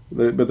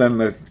 but then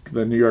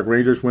the New York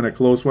Rangers win a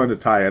close one to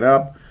tie it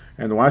up.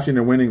 And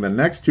Washington winning the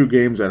next 2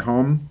 games at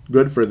home.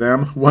 Good for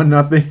them.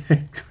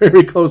 1-0.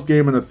 Very close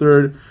game in the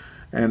 3rd.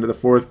 And the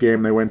 4th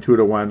game, they win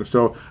 2-1.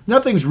 So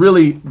nothing's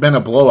really been a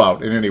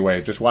blowout in any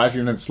way. Just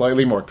Washington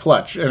slightly more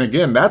clutch. And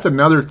again, that's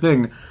another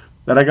thing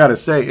that I got to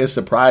say is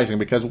surprising,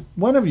 because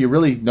when have you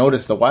really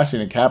noticed the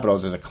Washington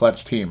Capitals as a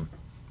clutch team?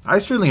 I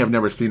certainly have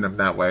never seen them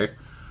that way.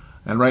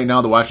 And right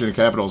now, the Washington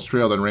Capitals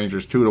trail the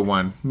Rangers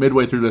 2-1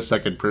 midway through the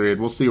 2nd period.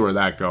 We'll see where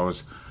that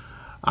goes.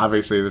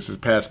 Obviously, this is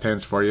past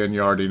tense for you, and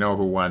you already know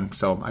who won.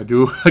 So I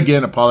do,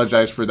 again,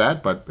 apologize for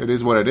that, but it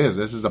is what it is.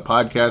 This is a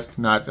podcast,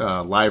 not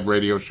a live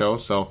radio show.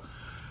 So,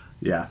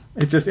 yeah,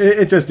 it just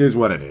is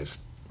what it is.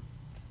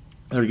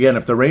 And again,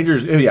 if the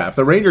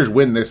Rangers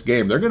win this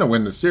game, they're going to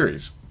win the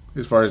series,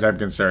 as far as I'm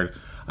concerned.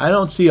 I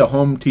don't see a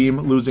home team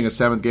losing a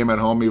 7th game at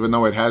home, even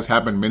though it has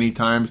happened many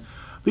times.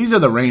 These are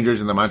the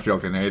Rangers and the Montreal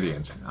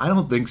Canadiens. I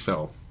don't think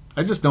so.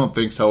 I just don't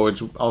think so,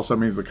 which also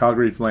means the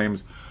Calgary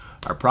Flames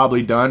are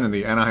probably done, and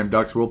the Anaheim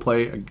Ducks will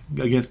play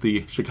against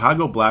the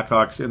Chicago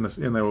Blackhawks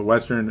in the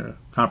Western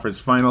Conference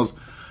Finals.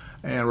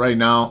 And right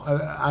now,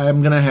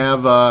 I'm going to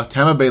have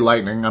Tampa Bay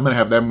Lightning. I'm going to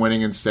have them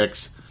winning in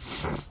 6.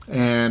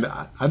 And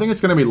I think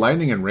it's going to be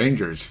Lightning and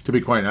Rangers, to be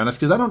quite honest,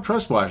 because I don't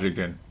trust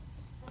Washington.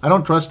 I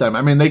don't trust them.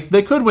 I mean,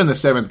 they could win the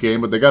 7th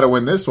game, but they got to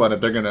win this one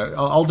if they're going to.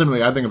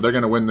 Ultimately, I think if they're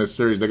going to win this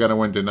series, they got to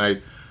win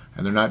tonight,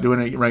 and they're not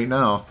doing it right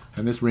now.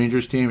 And this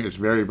Rangers team is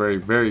very, very,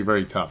 very,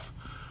 very tough.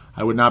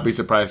 I would not be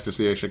surprised to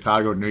see a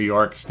Chicago-New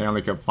York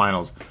Stanley Cup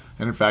Finals.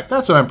 And in fact,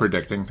 that's what I'm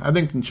predicting. I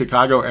think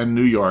Chicago and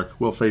New York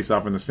will face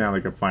off in the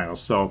Stanley Cup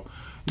Finals. So,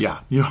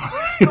 yeah, you're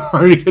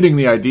already getting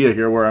the idea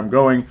here where I'm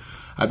going.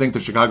 I think the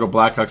Chicago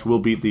Blackhawks will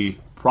beat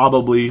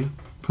probably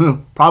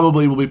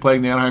will be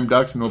playing the Anaheim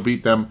Ducks, and will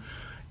beat them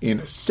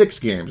in 6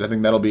 games. I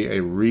think that'll be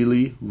a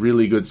really,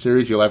 really good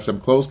series. You'll have some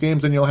close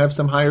games, and you'll have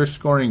some higher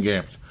scoring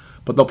games.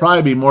 But they'll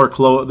probably be more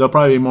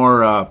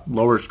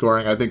lower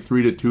scoring. I think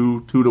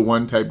 3-2,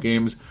 2-1 type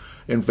games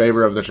in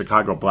favor of the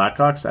Chicago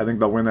Blackhawks. I think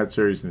they'll win that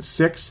series in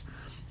 6.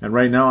 And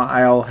right now,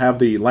 I'll have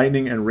the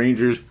Lightning and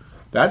Rangers.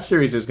 That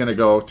series is going to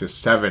go to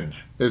 7,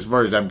 as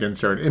far as I'm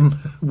concerned.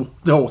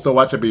 So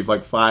watch it be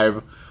like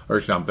 5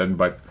 or something.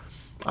 But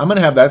I'm going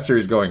to have that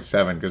series going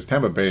 7, because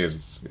Tampa Bay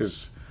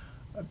is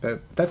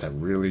that's a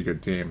really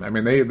good team. I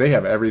mean, they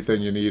have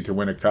everything you need to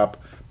win a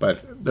cup,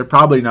 but they're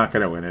probably not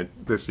going to win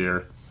it this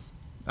year.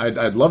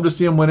 I'd love to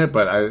see them win it,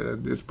 but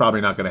it's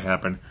probably not going to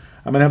happen.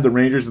 I'm going to have the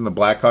Rangers and the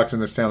Blackhawks in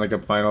the Stanley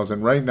Cup Finals,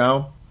 and right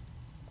now,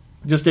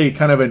 just a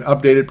kind of an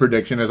updated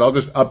prediction, as I'll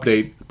just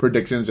update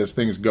predictions as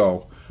things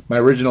go. My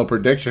original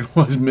prediction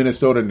was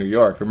Minnesota-New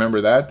York.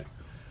 Remember that?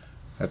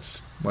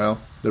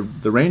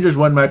 The Rangers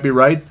one might be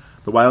right.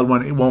 The Wild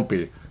one, it won't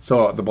be.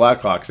 So the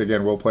Blackhawks,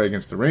 again, will play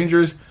against the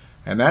Rangers,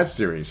 and that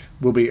series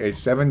will be a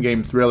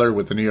 7-game thriller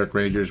with the New York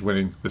Rangers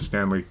winning the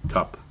Stanley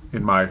Cup,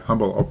 in my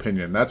humble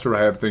opinion. That's where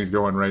I have things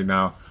going right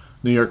now.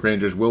 New York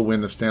Rangers will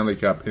win the Stanley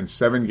Cup in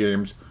 7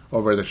 games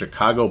over the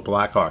Chicago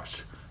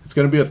Blackhawks. It's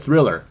going to be a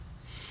thriller,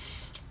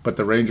 but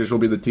the Rangers will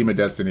be the team of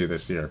destiny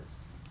this year.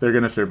 They're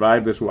going to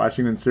survive this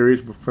Washington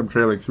series from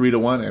trailing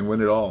 3-1 and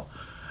win it all.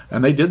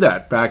 And they did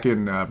that back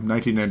in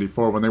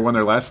 1994 when they won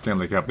their last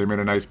Stanley Cup. They made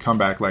a nice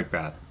comeback like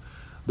that.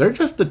 They're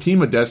just the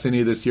team of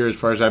destiny this year as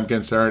far as I'm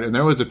concerned. And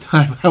there was a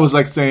time I was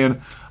like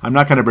saying, I'm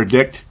not going to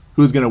predict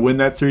who's going to win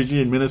that series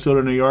in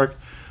Minnesota, New York,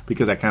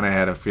 because I kind of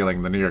had a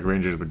feeling the New York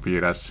Rangers would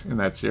beat us in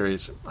that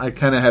series. I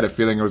kind of had a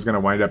feeling it was going to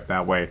wind up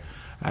that way.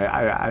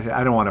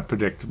 I don't want to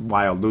predict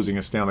Wild losing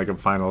a Stanley Cup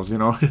Finals. You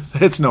know,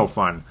 it's no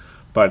fun.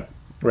 But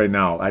right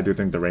now, I do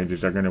think the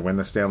Rangers are going to win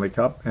the Stanley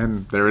Cup,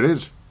 and there it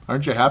is.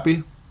 Aren't you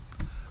happy?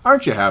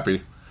 Aren't you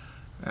happy?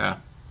 Yeah,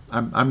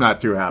 I'm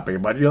not too happy.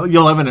 But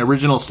you'll have an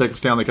original 6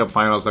 Stanley Cup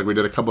Finals like we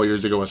did a couple of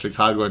years ago with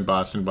Chicago and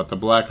Boston. But the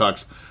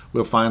Blackhawks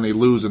will finally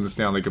lose in the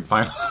Stanley Cup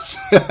Finals.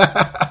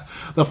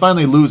 They'll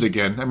finally lose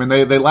again. I mean,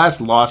 they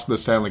last lost the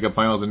Stanley Cup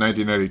Finals in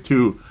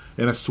 1992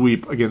 in a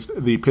sweep against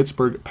the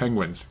Pittsburgh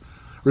Penguins.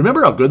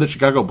 Remember how good the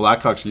Chicago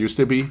Blackhawks used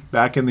to be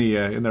back in the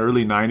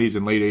early 90s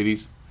and late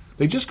 80s?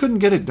 They just couldn't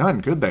get it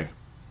done, could they?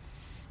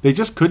 They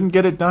just couldn't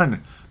get it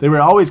done. They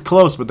were always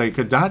close, but they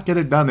could not get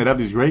it done. They'd have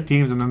these great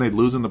teams, and then they'd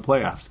lose in the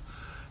playoffs.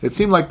 It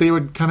seemed like they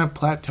would kind of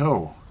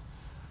plateau.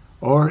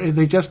 or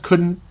they just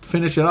couldn't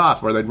finish it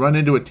off, or they'd run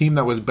into a team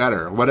that was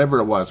better, whatever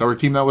it was, or a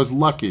team that was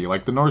lucky,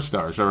 like the North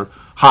Stars, or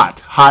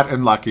hot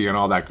and lucky and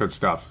all that good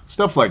stuff.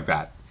 Stuff like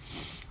that.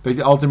 They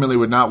ultimately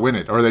would not win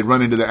it, or they'd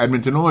run into the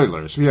Edmonton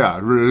Oilers,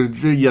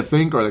 you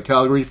think, or the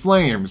Calgary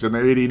Flames in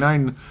the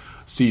 89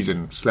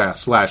 season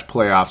slash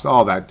playoffs,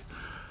 all that.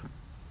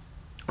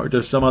 Or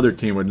just some other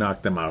team would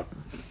knock them out.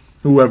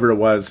 Whoever it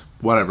was,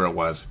 whatever it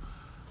was.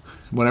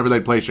 Whenever they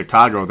play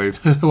Chicago,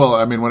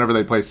 whenever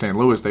they play St.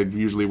 Louis, they'd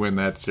usually win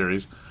that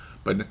series.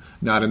 But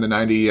not in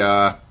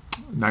the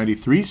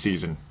 93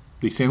 season.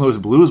 The St. Louis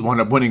Blues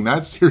wound up winning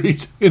that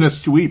series in a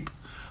sweep.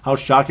 How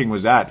shocking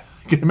was that?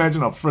 You can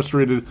imagine how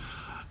frustrated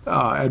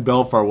Ed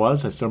Belfour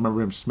was. I still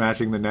remember him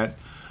smashing the net.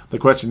 The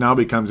question now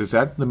becomes, is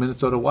that the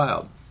Minnesota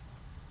Wild?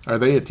 Are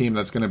they a team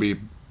that's going to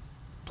be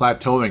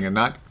plateauing and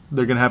not?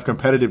 They're going to have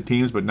competitive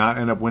teams but not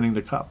end up winning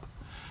the cup?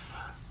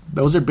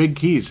 Those are big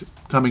keys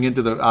coming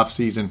into the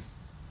offseason.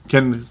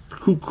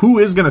 Who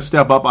is going to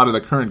step up out of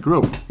the current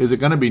group? Is it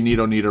going to be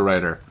Nito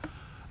Niederreiter?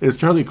 Is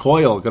Charlie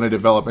Coyle going to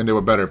develop into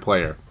a better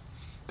player?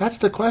 That's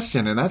the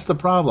question, and that's the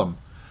problem.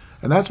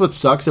 And that's what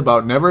sucks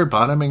about never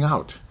bottoming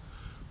out.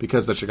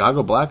 Because the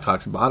Chicago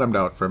Blackhawks bottomed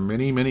out for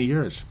many, many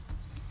years.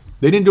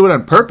 They didn't do it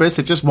on purpose.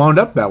 It just wound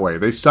up that way.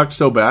 They sucked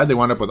so bad, they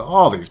wound up with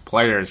all these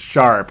players.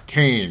 Sharp,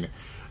 Kane,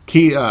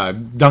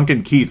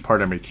 Duncan Keith,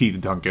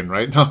 Keith Duncan,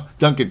 right? No,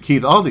 Duncan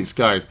Keith, all these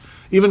guys.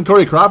 Even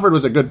Corey Crawford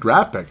was a good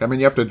draft pick. I mean,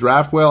 you have to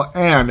draft well,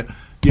 and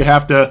you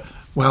have to,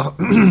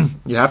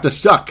 you have to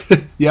suck.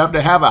 You have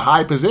to have a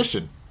high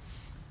position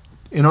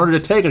in order to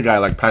take a guy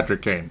like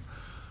Patrick Kane.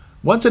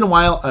 Once in a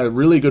while, a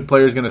really good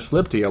player is going to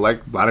slip to you,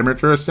 like Vladimir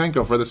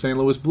Tarasenko for the St.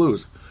 Louis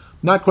Blues.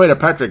 Not quite a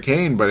Patrick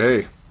Kane, but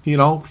hey,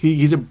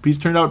 he's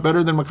turned out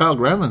better than Mikael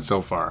Granlund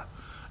so far.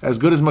 As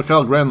good as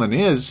Mikael Granlund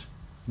is,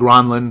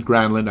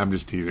 Granlund, I'm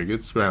just teasing,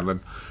 it's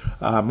Granlund.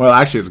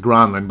 Actually it's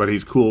Granlund, but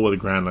he's cool with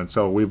Granlund,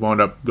 so we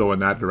wound up going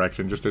that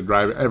direction just to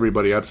drive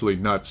everybody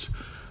absolutely nuts.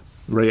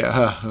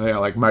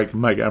 Like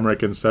Mike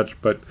Emmerich and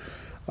such, but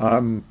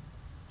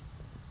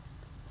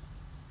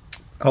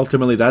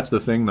ultimately that's the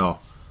thing though.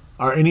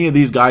 Are any of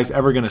these guys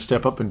ever going to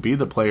step up and be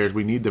the players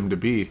we need them to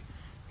be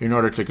in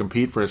order to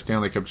compete for a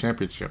Stanley Cup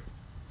championship?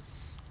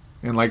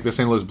 And like the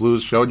St. Louis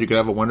Blues showed, you could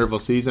have a wonderful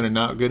season and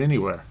not get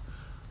anywhere.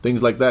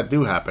 Things like that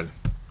do happen.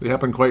 They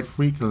happen quite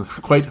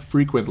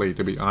frequently,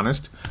 to be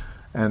honest,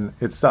 and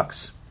it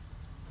sucks.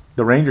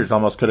 The Rangers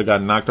almost could have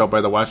gotten knocked out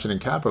by the Washington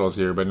Capitals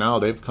here, but now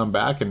they've come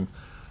back and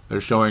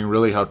they're showing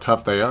really how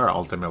tough they are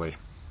ultimately.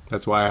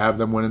 That's why I have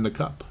them winning the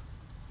cup.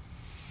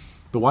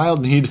 The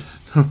Wild need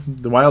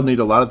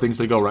a lot of things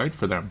to go right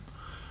for them.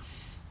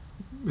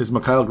 Is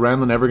Mikael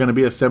Granlund ever going to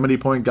be a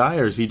 70-point guy,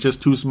 or is he just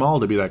too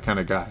small to be that kind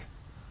of guy?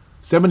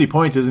 70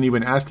 points isn't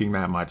even asking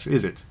that much,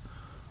 is it?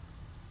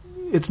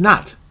 It's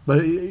not. But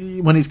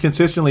when he's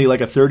consistently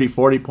like a 30,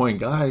 40-point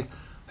guy,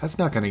 that's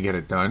not going to get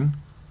it done.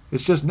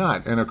 It's just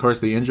not. And, of course,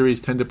 the injuries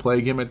tend to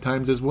plague him at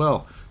times as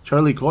well.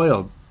 Charlie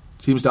Coyle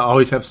seems to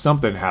always have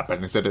something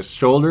happen. Is it his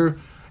shoulder?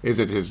 Is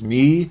it his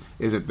knee?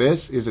 Is it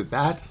this? Is it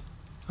that?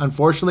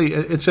 Unfortunately,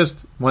 it's just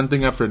one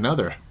thing after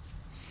another.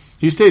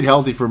 He stayed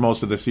healthy for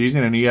most of the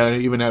season, and he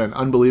even had an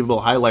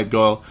unbelievable highlight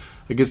goal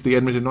against the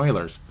Edmonton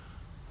Oilers.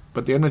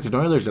 But the Edmonton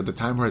Oilers at the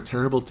time were a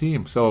terrible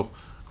team. So,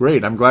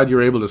 great. I'm glad you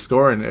were able to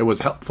score, and it was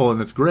helpful, and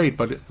it's great,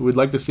 but we'd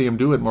like to see him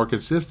do it more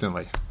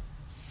consistently.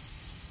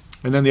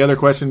 And then the other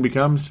question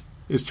becomes,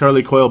 is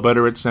Charlie Coyle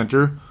better at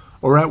center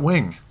or at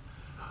wing?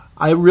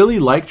 I really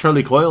like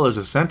Charlie Coyle as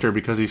a center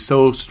because he's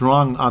so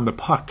strong on the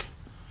puck.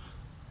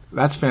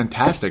 That's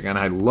fantastic, and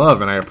I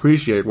love and I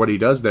appreciate what he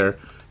does there.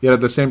 Yet at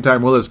the same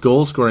time, will his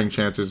goal-scoring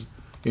chances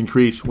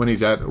increase when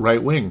he's at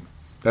right wing?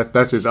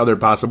 That's his other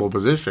possible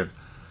position.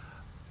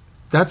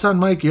 That's on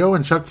Mike Yeo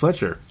and Chuck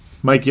Fletcher.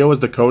 Mike Yeo is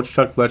the coach,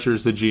 Chuck Fletcher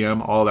is the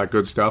GM, all that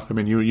good stuff. I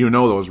mean, you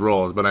know those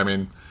roles, but I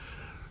mean,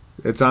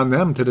 it's on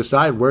them to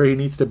decide where he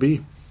needs to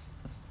be.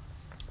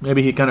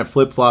 Maybe he kind of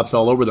flip-flops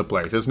all over the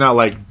place. It's not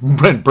like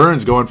Brent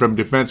Burns going from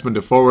defenseman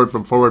to forward,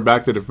 from forward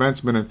back to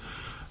defenseman,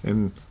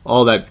 and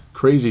all that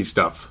crazy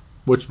stuff,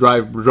 which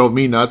drove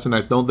me nuts, and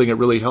I don't think it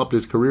really helped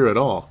his career at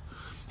all.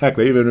 Heck,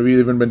 they've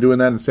even been doing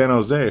that in San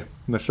Jose.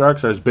 And the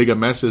Sharks are as big a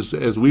mess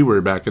as we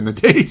were back in the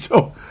day,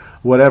 so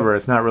whatever.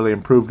 It's not really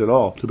improved at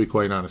all, to be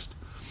quite honest.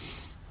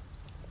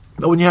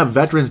 But when you have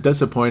veterans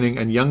disappointing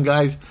and young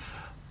guys,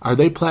 are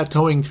they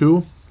plateauing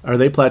too? Are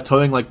they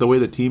plateauing like the way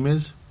the team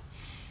is?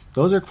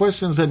 Those are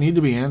questions that need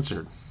to be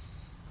answered.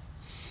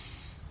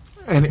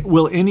 And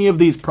will any of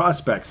these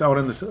prospects out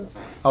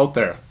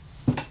there,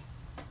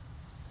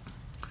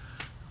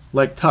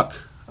 like Tuck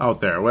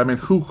out there, I mean,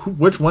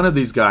 which one of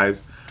these guys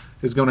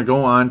is going to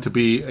go on to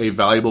be a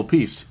valuable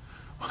piece?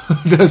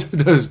 does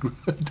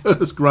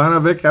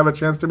Granovic have a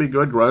chance to be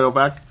good?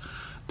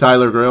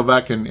 Tyler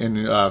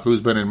Graovac,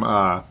 who's been in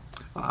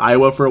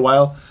Iowa for a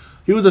while.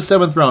 He was a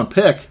 7th-round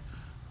pick.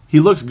 He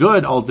looks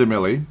good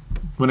ultimately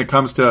when it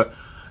comes to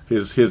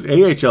his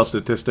AHL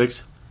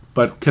statistics,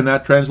 but can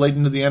that translate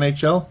into the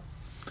NHL?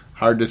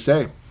 Hard to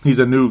say. He's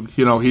a new,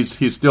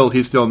 he's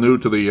still new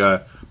to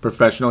the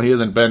professional. He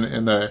hasn't been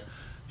in the.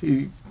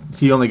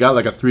 he only got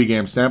like a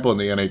 3-game sample in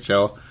the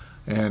NHL.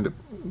 And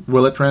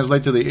will it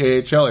translate to the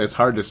AHL? It's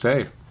hard to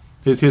say.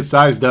 His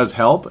size does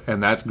help,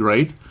 and that's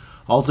great.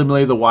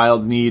 Ultimately, the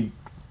Wild need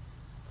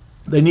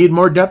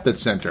more depth at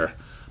center.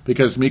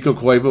 Because Mikko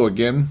Koivu,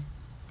 again,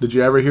 did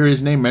you ever hear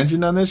his name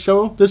mentioned on this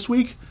show this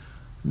week?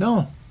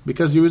 No,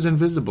 because he was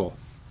invisible.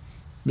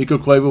 Mikko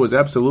Koivu was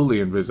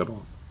absolutely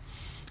invisible.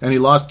 And he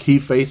lost key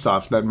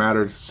faceoffs that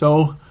mattered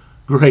so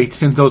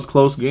great in those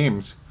close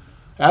games.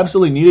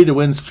 Absolutely needed to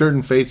win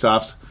certain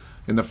faceoffs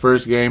in the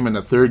first game and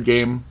the third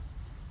game,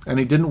 and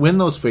he didn't win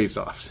those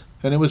faceoffs.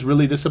 And it was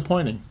really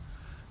disappointing.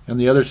 And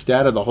the other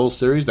stat of the whole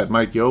series that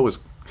Mike Yeo was,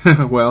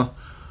 well,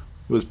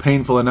 it was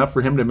painful enough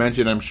for him to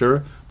mention, I'm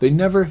sure. They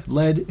never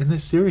led in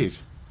this series.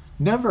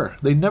 Never.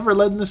 They never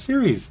led in the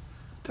series.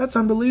 That's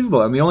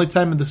unbelievable. And the only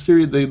time in the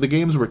series the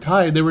games were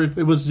tied, it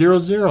was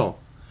 0-0.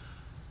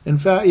 In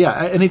fact,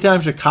 yeah,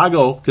 anytime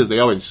Chicago, because they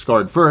always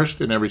scored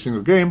first in every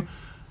single game,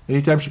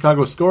 anytime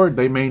Chicago scored,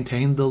 they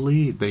maintained the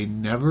lead. They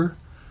never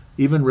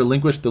even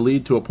relinquished the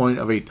lead to a point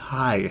of a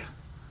tie.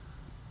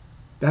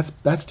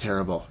 That's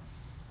terrible.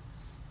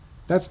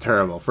 That's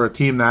terrible for a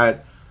team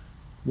that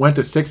went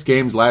to 6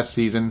 games last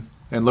season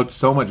and looked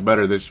so much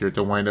better this year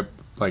to wind up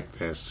like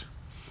this.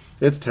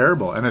 It's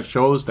terrible, and it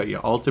shows that you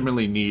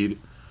ultimately need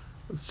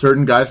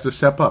certain guys to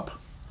step up.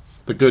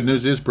 The good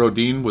news is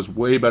Brodin was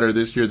way better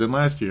this year than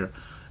last year,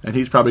 and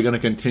he's probably going to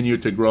continue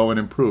to grow and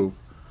improve.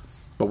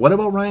 But what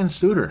about Ryan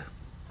Suter?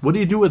 What do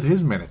you do with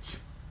his minutes?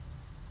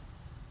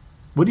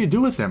 What do you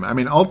do with him? I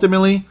mean,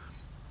 ultimately,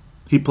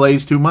 he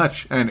plays too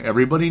much, and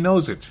everybody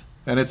knows it.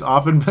 And it's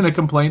often been a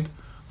complaint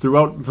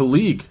throughout the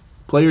league.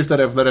 Players that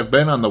have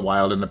been on the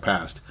Wild in the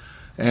past.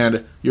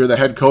 And you're the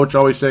head coach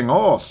always saying,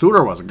 oh,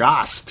 Suter was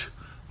gassed.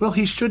 Well,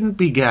 he shouldn't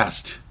be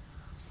gassed.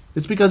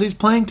 It's because he's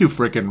playing too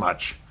frickin'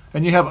 much.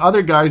 And you have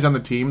other guys on the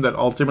team that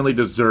ultimately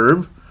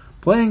deserve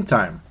playing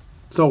time.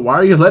 So why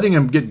are you letting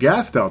him get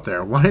gassed out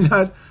there? Why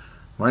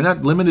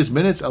not limit his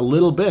minutes a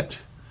little bit?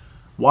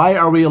 Why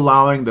are we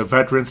allowing the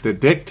veterans to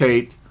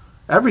dictate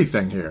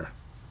everything here?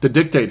 To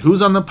dictate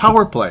who's on the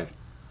power play?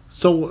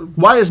 So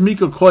why is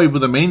Mikko Koivu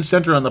the main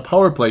center on the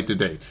power play to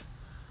date?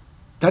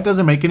 That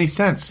doesn't make any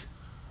sense.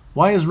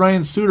 Why is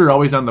Ryan Suter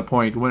always on the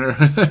point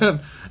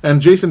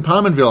and Jason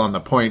Pominville on the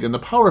point in the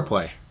power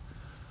play?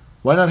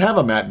 Why not have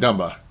a Matt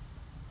Dumba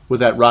with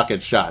that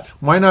rocket shot?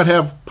 Why not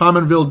have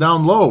Pominville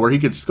down low where he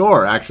could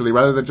score, actually,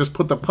 rather than just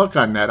put the puck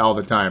on net all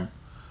the time?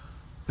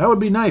 That would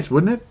be nice,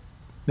 wouldn't it?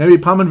 Maybe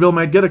Pominville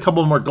might get a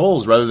couple more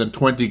goals rather than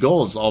 20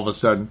 goals all of a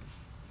sudden.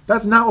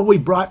 That's not what we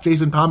brought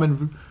Jason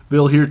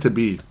Pominville here to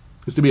be.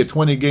 Is to be a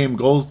 20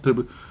 goal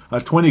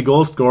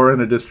scorer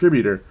and a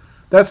distributor.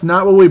 That's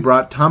not what we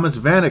brought Thomas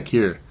Vanek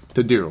here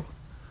to do.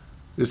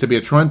 Is to be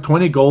a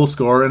 20 goal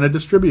scorer and a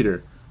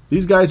distributor.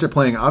 These guys are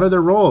playing out of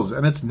their roles,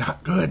 and it's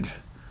not good.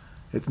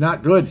 It's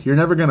not good. You're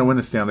never going to win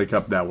a Stanley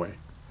Cup that way.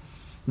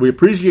 We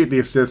appreciate the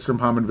assists from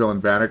Pominville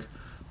and Vanek,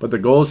 but the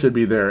goals should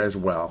be there as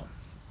well.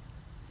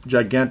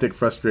 Gigantic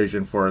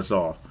frustration for us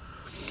all.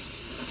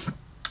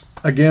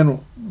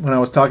 Again, when I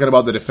was talking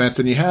about the defense,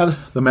 and you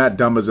have the Matt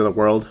Dumbas of the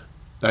world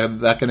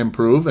that can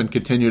improve and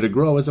continue to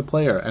grow as a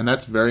player, and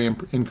that's very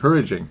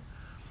encouraging.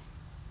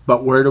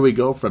 But where do we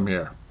go from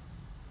here?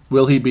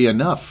 Will he be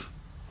enough?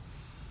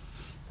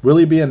 Will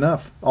he be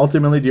enough?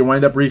 Ultimately, do you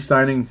wind up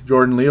re-signing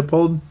Jordan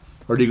Leopold,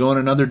 or do you go in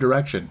another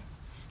direction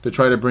to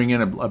try to bring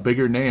in a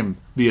bigger name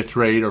via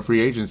trade or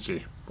free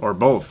agency, or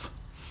both?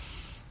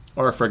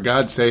 Or for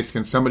God's sakes,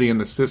 can somebody in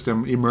the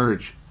system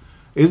emerge?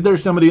 Is there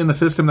somebody in the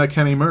system that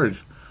can emerge?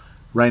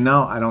 Right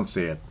now, I don't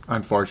see it,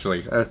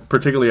 unfortunately,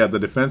 particularly at the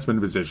defenseman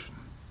position.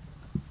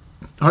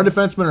 Our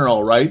defensemen are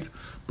all right,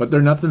 but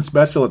they're nothing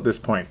special at this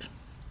point.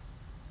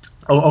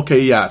 Oh, okay,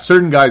 yeah,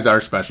 certain guys are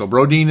special.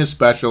 Brodin is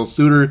special.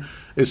 Suter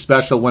is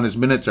special when his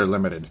minutes are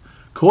limited.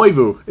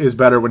 Koivu is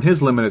better when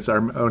his minutes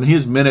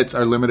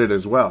are limited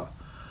as well.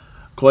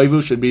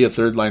 Koivu should be a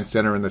third-line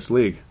center in this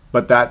league,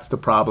 but that's the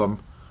problem.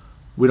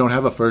 We don't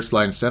have a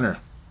first-line center.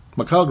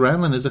 Mikael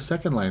Granlund is a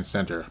second-line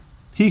center.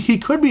 He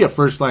could be a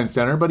first-line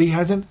center, but he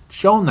hasn't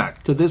shown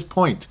that to this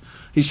point.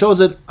 He shows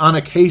it on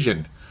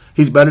occasion.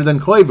 He's better than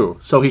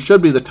Koivu, so he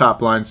should be the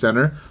top-line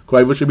center.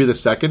 Koivu should be the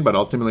second, but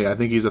ultimately I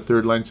think he's a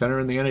third-line center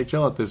in the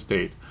NHL at this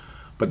date.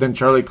 But then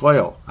Charlie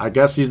Coyle, I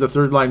guess he's the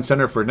third-line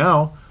center for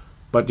now,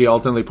 but do you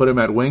ultimately put him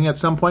at wing at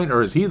some point,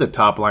 or is he the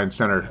top-line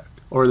center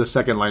or the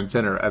second-line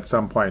center at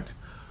some point?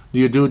 Do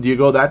you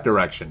go that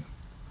direction?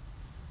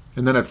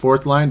 And then at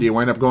fourth line, do you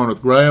wind up going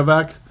with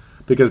Graovac?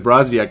 Because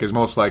Brodziak is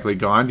most likely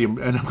gone. Do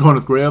you end up going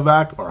with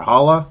Graovac or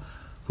Hala,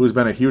 who's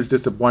been a huge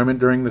disappointment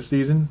during the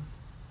season?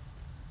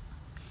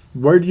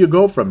 Where do you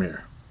go from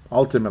here?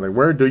 Ultimately,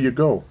 where do you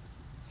go?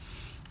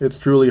 It's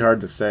truly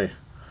hard to say.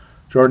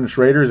 Jordan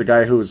Schrader is a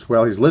guy who's,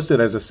 well, he's listed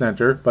as a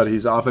center, but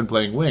he's often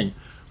playing wing.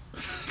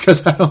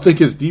 Because I don't think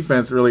his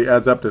defense really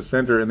adds up to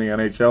center in the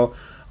NHL,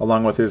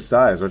 along with his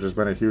size, which has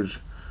been a huge,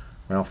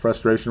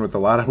 frustration with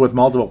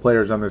multiple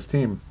players on this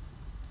team.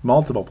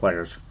 Multiple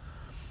players.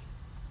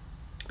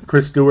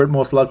 Chris Stewart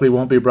most likely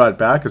won't be brought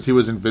back because he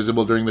was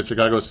invisible during the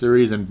Chicago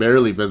series and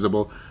barely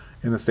visible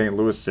in the St.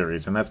 Louis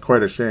series, and that's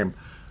quite a shame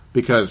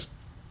because,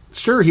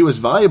 sure, he was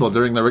valuable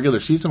during the regular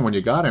season when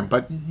you got him,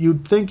 but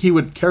you'd think he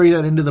would carry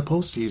that into the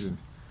postseason,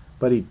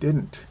 but he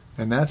didn't,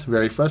 and that's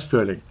very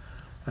frustrating.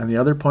 And the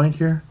other point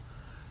here,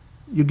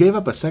 you gave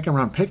up a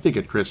second-round pick to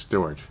get Chris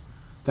Stewart.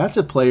 That's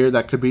a player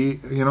that could be,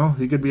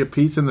 he could be a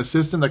piece in the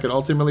system that could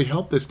ultimately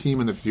help this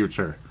team in the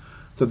future.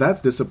 So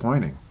that's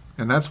disappointing.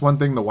 And that's one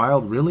thing the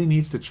Wild really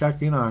needs to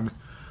check in on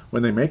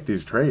when they make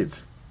these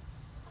trades.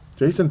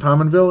 Jason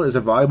Pominville is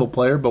a valuable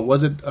player, but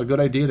was it a good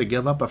idea to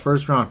give up a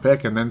first-round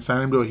pick and then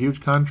sign him to a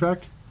huge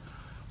contract?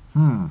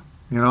 It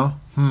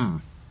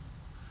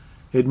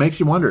makes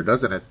you wonder,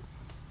 doesn't it?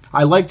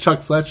 I like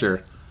Chuck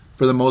Fletcher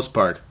for the most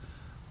part,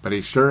 but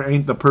he sure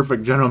ain't the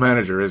perfect general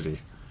manager, is he?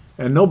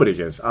 And nobody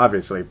is,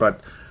 obviously,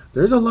 but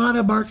there's a lot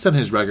of marks on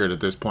his record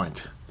at this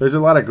point. There's a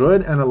lot of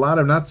good and a lot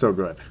of not so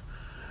good.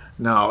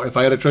 Now, if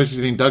I had a choice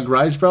between Doug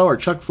Risebrough or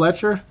Chuck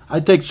Fletcher,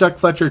 I'd take Chuck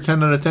Fletcher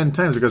 10 out of 10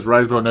 times because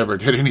Risebrough never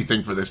did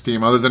anything for this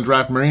team other than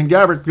draft Marian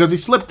Gaborik because he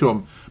slipped to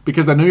him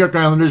because the New York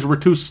Islanders were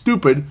too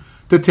stupid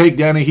to take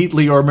Danny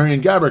Heatley or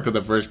Marian Gaborik with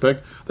the first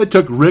pick. They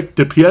took Rick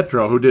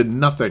DiPietro, who did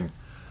nothing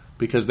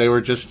because they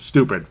were just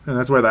stupid. And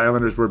that's why the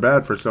Islanders were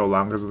bad for so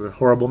long because of the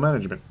horrible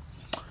management.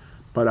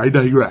 But I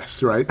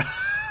digress, right?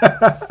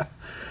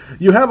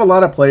 You have a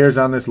lot of players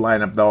on this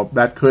lineup, though,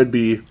 that could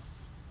be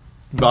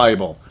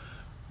valuable.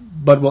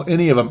 But will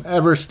any of them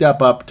ever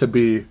step up to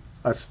be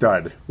a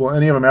stud? Will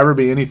any of them ever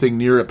be anything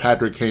near a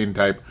Patrick Kane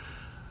type?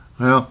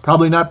 Well,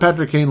 probably not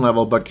Patrick Kane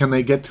level, but can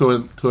they get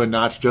to a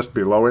notch just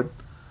below it?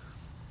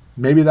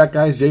 Maybe that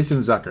guy's Jason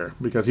Zucker,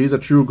 because he's a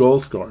true goal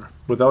scorer,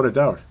 without a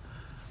doubt.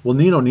 Will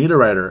Nino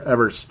Niederreiter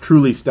ever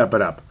truly step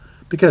it up?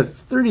 Because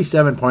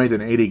 37 points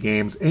in 80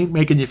 games ain't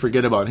making you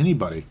forget about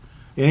anybody.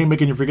 It ain't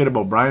making you forget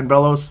about Brian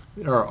Bellows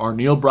or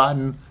Neil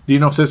Broughton,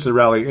 Dino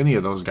Ciccarelli, any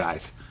of those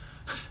guys.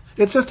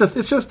 It's just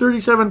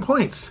 37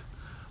 points.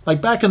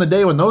 Like back in the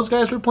day when those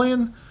guys were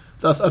playing,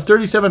 a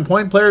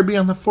 37-point player would be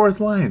on the fourth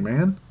line,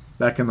 man.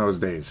 Back in those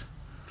days.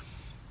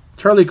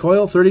 Charlie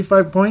Coyle,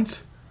 35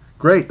 points?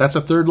 Great, that's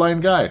a third-line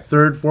guy.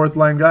 Third,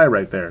 fourth-line guy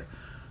right there.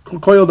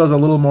 Coyle does a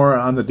little more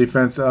on the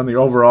defense, on the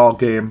overall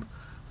game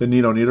than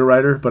Nino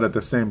Niederreiter, but at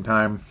the same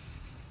time,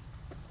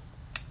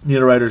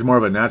 Niederreiter's more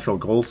of a natural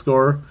goal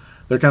scorer.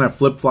 They're kind of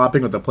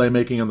flip-flopping with the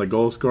playmaking and the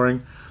goal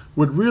scoring.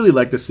 Would really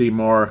like to see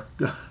more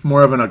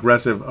of an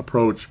aggressive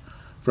approach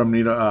from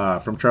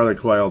Charlie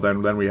Coyle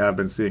than we have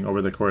been seeing over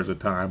the course of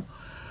time.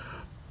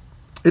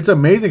 It's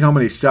amazing how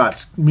many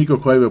shots Mikko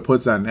Koivu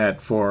puts on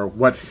net for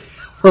what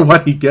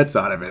he gets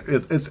out of it.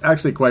 It's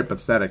actually quite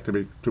pathetic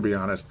to be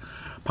honest.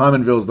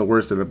 Pominville's the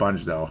worst of the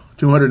bunch though.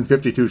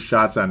 252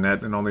 shots on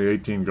net and only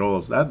 18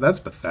 goals. That's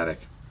pathetic.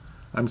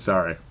 I'm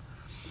sorry.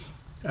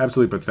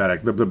 Absolutely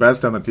pathetic. The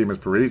best on the team is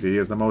Parise. He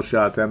has the most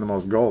shots and the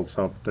most goals.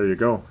 So there you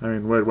go. I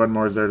mean, what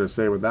more is there to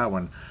say with that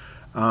one?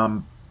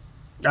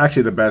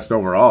 Actually, the best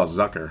overall is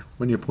Zucker.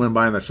 When you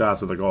combine the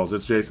shots with the goals,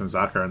 it's Jason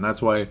Zucker. And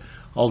that's why,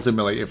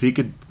 ultimately, if he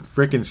could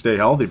freaking stay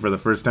healthy for the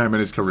first time in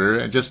his career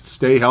and just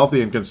stay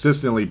healthy and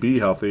consistently be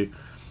healthy,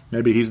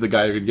 maybe he's the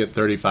guy who could get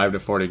 35 to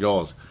 40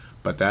 goals.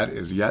 But that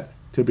is yet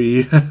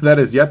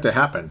to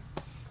happen.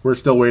 We're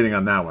still waiting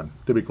on that one,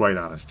 to be quite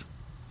honest.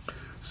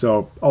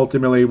 So,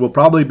 ultimately, we'll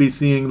probably be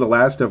seeing the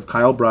last of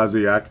Kyle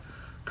Brodziak,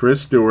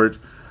 Chris Stewart,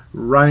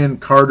 Ryan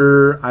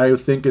Carter, I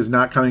think, is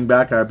not coming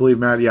back. I believe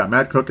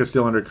Matt Cook is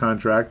still under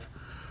contract.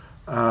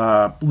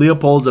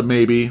 Leopold's a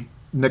maybe.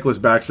 Nicholas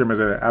Backstrom is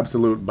an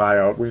absolute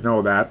buyout. We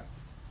know that.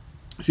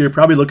 So you're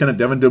probably looking at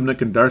Devin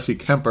Dubnyk and Darcy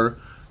Kemper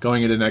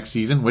going into next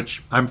season,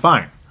 which I'm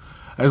fine.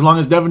 As long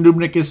as Devin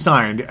Dubnyk is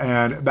signed,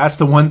 and that's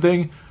the one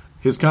thing,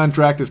 his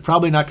contract is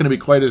probably not going to be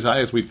quite as high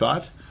as we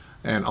thought.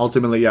 And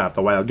ultimately, if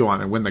the Wild go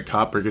on and win the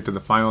Cup or get to the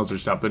finals or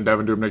something,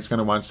 Devin Dubnyk's going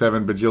to want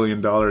 $7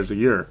 bajillion a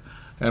year.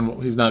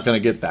 And he's not going to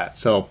get that.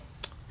 So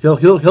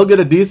he'll get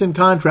a decent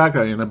contract,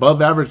 an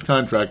above-average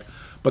contract.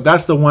 But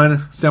that's the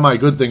one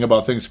semi-good thing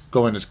about things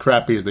going as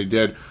crappy as they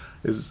did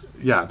is,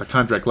 the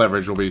contract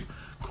leverage will be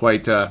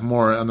quite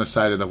more on the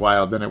side of the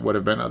Wild than it would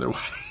have been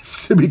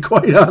otherwise, to be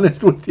quite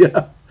honest with you.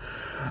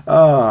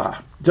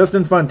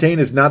 Justin Fontaine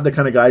is not the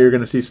kind of guy you're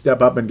going to see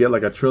step up and get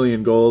like a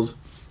trillion goals.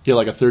 Get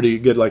like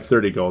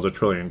 30 goals, a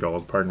trillion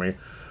goals, pardon me.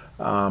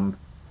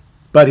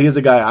 But he is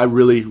a guy I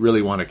really,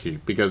 really want to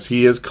keep because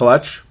he is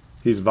clutch,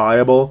 he's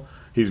viable,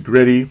 he's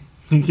gritty,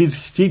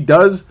 he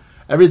does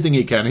everything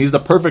he can. He's the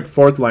perfect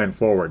fourth line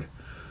forward.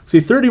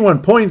 See,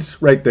 31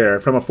 points right there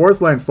from a fourth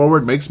line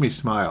forward makes me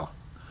smile.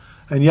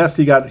 And yes,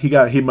 he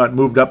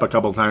moved up a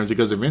couple times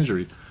because of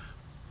injury.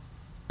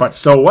 But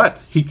so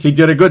what? He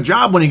did a good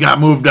job when he got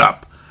moved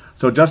up.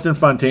 So Justin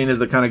Fontaine is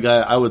the kind of guy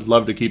I would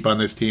love to keep on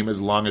this team as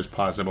long as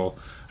possible,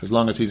 as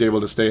long as he's able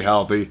to stay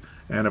healthy,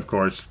 and of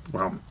course,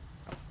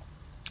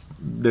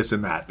 this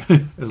and that.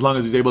 As long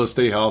as he's able to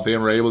stay healthy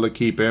and we're able to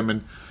keep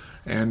him,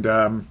 and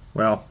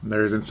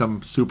there isn't some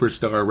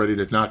superstar ready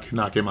to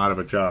knock him out of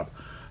a job.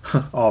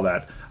 All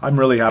that. I'm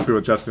really happy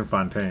with Justin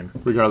Fontaine,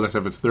 regardless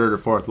if it's third or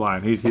fourth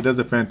line. He does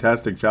a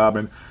fantastic job,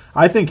 and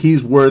I think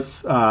he's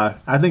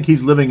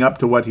living up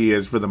to what he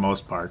is for the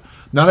most part.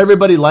 Not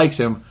everybody likes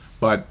him,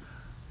 but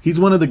he's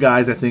one of the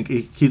guys. I think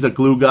he's a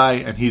glue guy,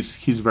 and he's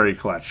very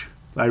clutch.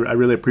 I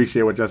really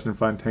appreciate what Justin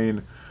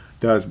Fontaine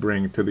does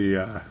bring to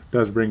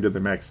the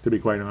mix. To be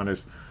quite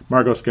honest,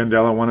 Marco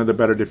Scandella, one of the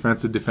better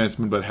defensive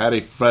defensemen, but had a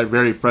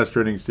very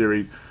frustrating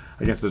series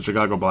against the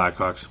Chicago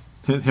Blackhawks.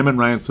 Him and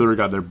Ryan Suter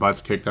got their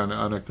butts kicked on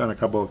a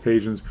couple of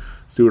occasions.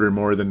 Suter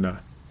more than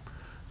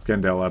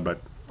Scandella,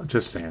 but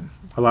just saying,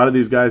 a lot of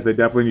these guys, they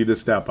definitely need to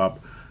step up.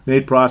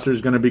 Nate Prosser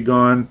is going to be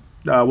gone.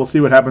 We'll see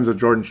what happens with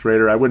Jordan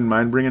Schrader. I wouldn't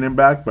mind bringing him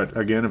back, but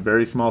again, a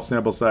very small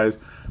sample size.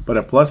 But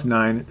a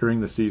 +9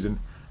 during the season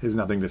is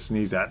nothing to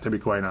sneeze at, to be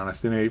quite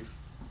honest. In a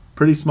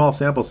pretty small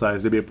sample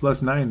size, to be a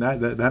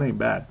 +9, that ain't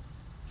bad.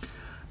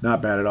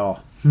 Not bad at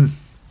all.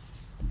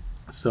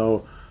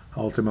 So,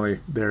 ultimately,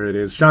 there it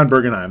is. Sean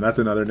Bergenheim, that's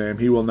another name.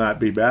 He will not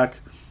be back.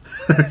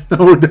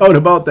 No doubt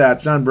about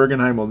that. Sean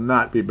Bergenheim will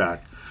not be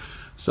back.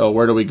 So,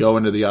 where do we go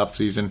into the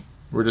offseason?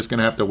 We're just going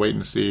to have to wait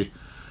and see.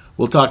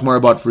 We'll talk more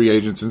about free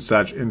agents and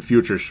such in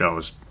future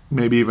shows.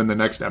 Maybe even the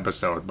next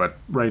episode. But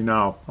right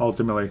now,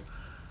 ultimately,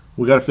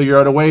 we got to figure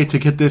out a way to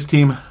get this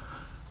team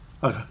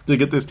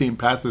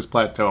past this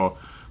plateau,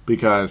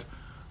 because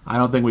I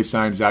don't think we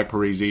signed Zach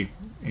Parise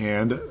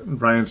and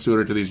Brian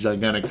Suter to these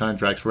gigantic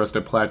contracts for us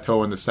to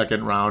plateau in the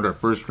second round or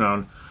first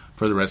round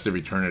for the rest of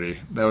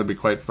eternity. That would be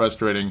quite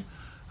frustrating.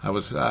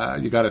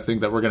 You got to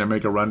think that we're going to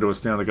make a run to a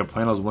Stanley Cup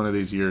Finals one of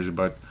these years,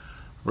 but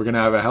we're going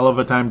to have a hell of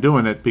a time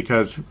doing it,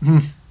 because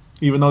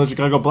even though the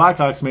Chicago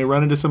Blackhawks may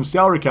run into some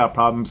salary cap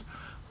problems,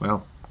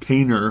 well,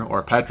 Kaner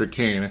or Patrick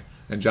Kane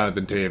and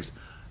Jonathan Toews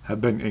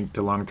have been inked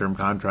to long-term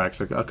contracts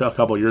a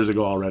couple years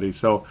ago already.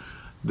 So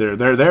they're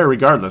there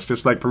regardless,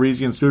 just like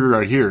Parise and Suter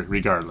are here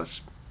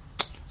regardless.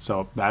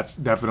 So that's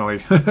definitely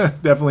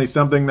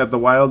something that the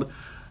Wild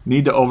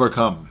need to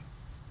overcome.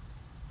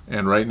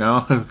 And right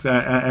now,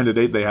 and to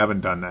date, they haven't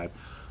done that.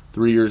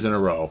 3 years in a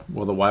row.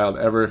 Will the Wild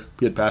ever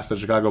get past the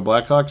Chicago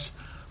Blackhawks?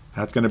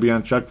 That's going to be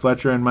on Chuck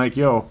Fletcher and Mike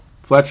Yeo.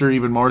 Fletcher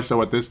even more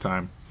so at this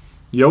time.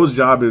 Yeo's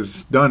job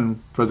is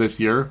done for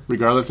this year,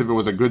 regardless if it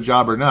was a good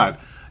job or not.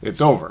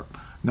 It's over.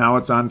 Now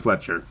it's on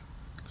Fletcher.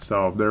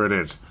 So there it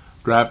is.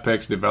 Draft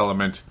picks,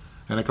 development,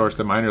 and of course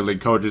the minor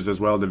league coaches as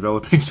well,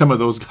 developing some of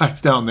those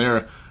guys down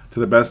there to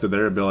the best of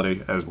their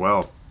ability as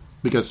well.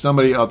 Because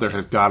somebody out there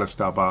has got to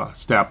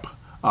step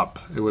up.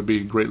 It would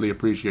be greatly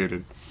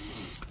appreciated.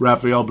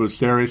 Rafael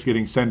Busteris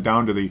getting sent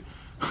down to the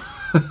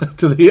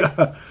to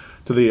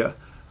the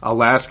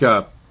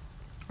Alaska,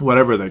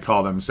 whatever they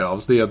call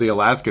themselves, the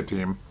Alaska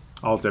team.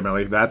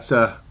 Ultimately, that's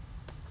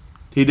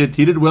he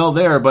did well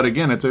there, but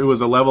again, it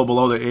was a level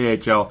below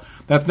the AHL.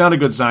 That's not a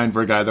good sign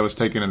for a guy that was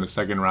taken in the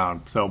second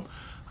round. So,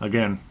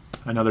 again,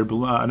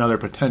 another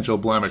potential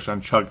blemish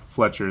on Chuck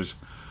Fletcher's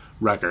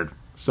record.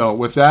 So,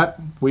 with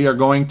that, we are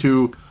going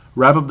to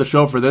wrap up the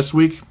show for this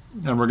week,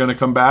 and we're going to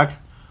come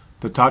back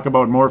to talk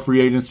about more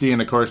free agency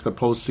and, of course, the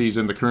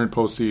postseason, the current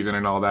postseason,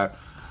 and all that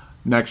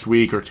next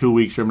week or 2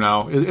 weeks from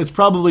now. It's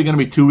probably going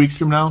to be 2 weeks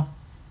from now,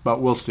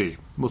 but we'll see.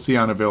 We'll see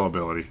on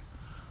availability.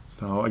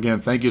 So, again,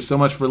 thank you so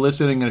much for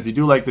listening. And if you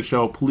do like the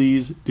show,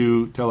 please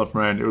do tell a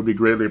friend. It would be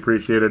greatly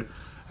appreciated.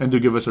 And do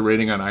give us a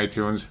rating on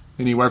iTunes.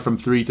 Anywhere from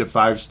 3 to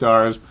 5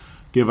 stars.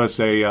 Give us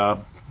a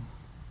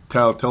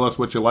tell us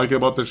what you like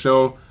about the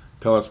show.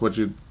 Tell us what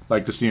you'd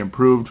like to see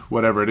improved,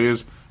 whatever it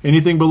is.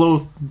 Anything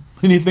below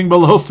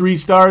 3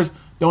 stars,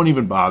 don't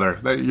even bother.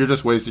 You're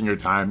just wasting your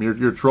time.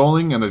 You're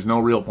trolling, and there's no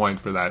real point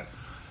for that.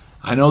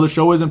 I know the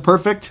show isn't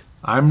perfect.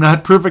 I'm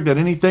not perfect at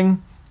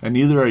anything, and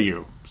neither are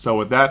you. So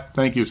with that,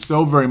 thank you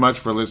so very much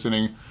for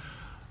listening,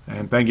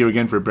 and thank you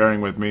again for bearing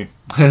with me.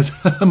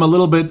 I'm a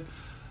little bit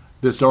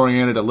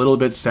disoriented, a little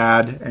bit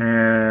sad,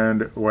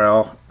 and,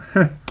 well,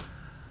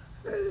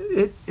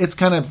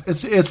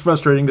 it's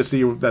frustrating to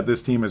see that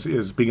this team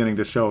is beginning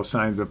to show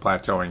signs of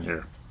plateauing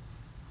here.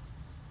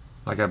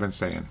 Like I've been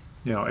saying,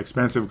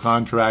 expensive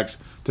contracts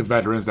to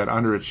veterans that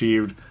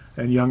underachieved,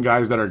 and young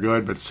guys that are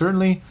good, but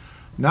certainly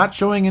not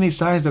showing any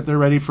signs that they're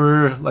ready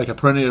for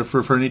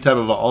for any type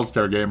of an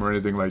all-star game or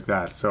anything like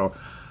that. So,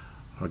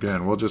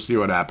 again, we'll just see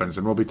what happens,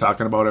 and we'll be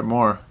talking about it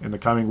more in the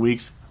coming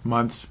weeks,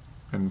 months,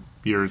 and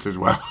years as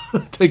well.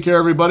 Take care,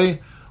 everybody.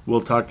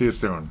 We'll talk to you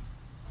soon.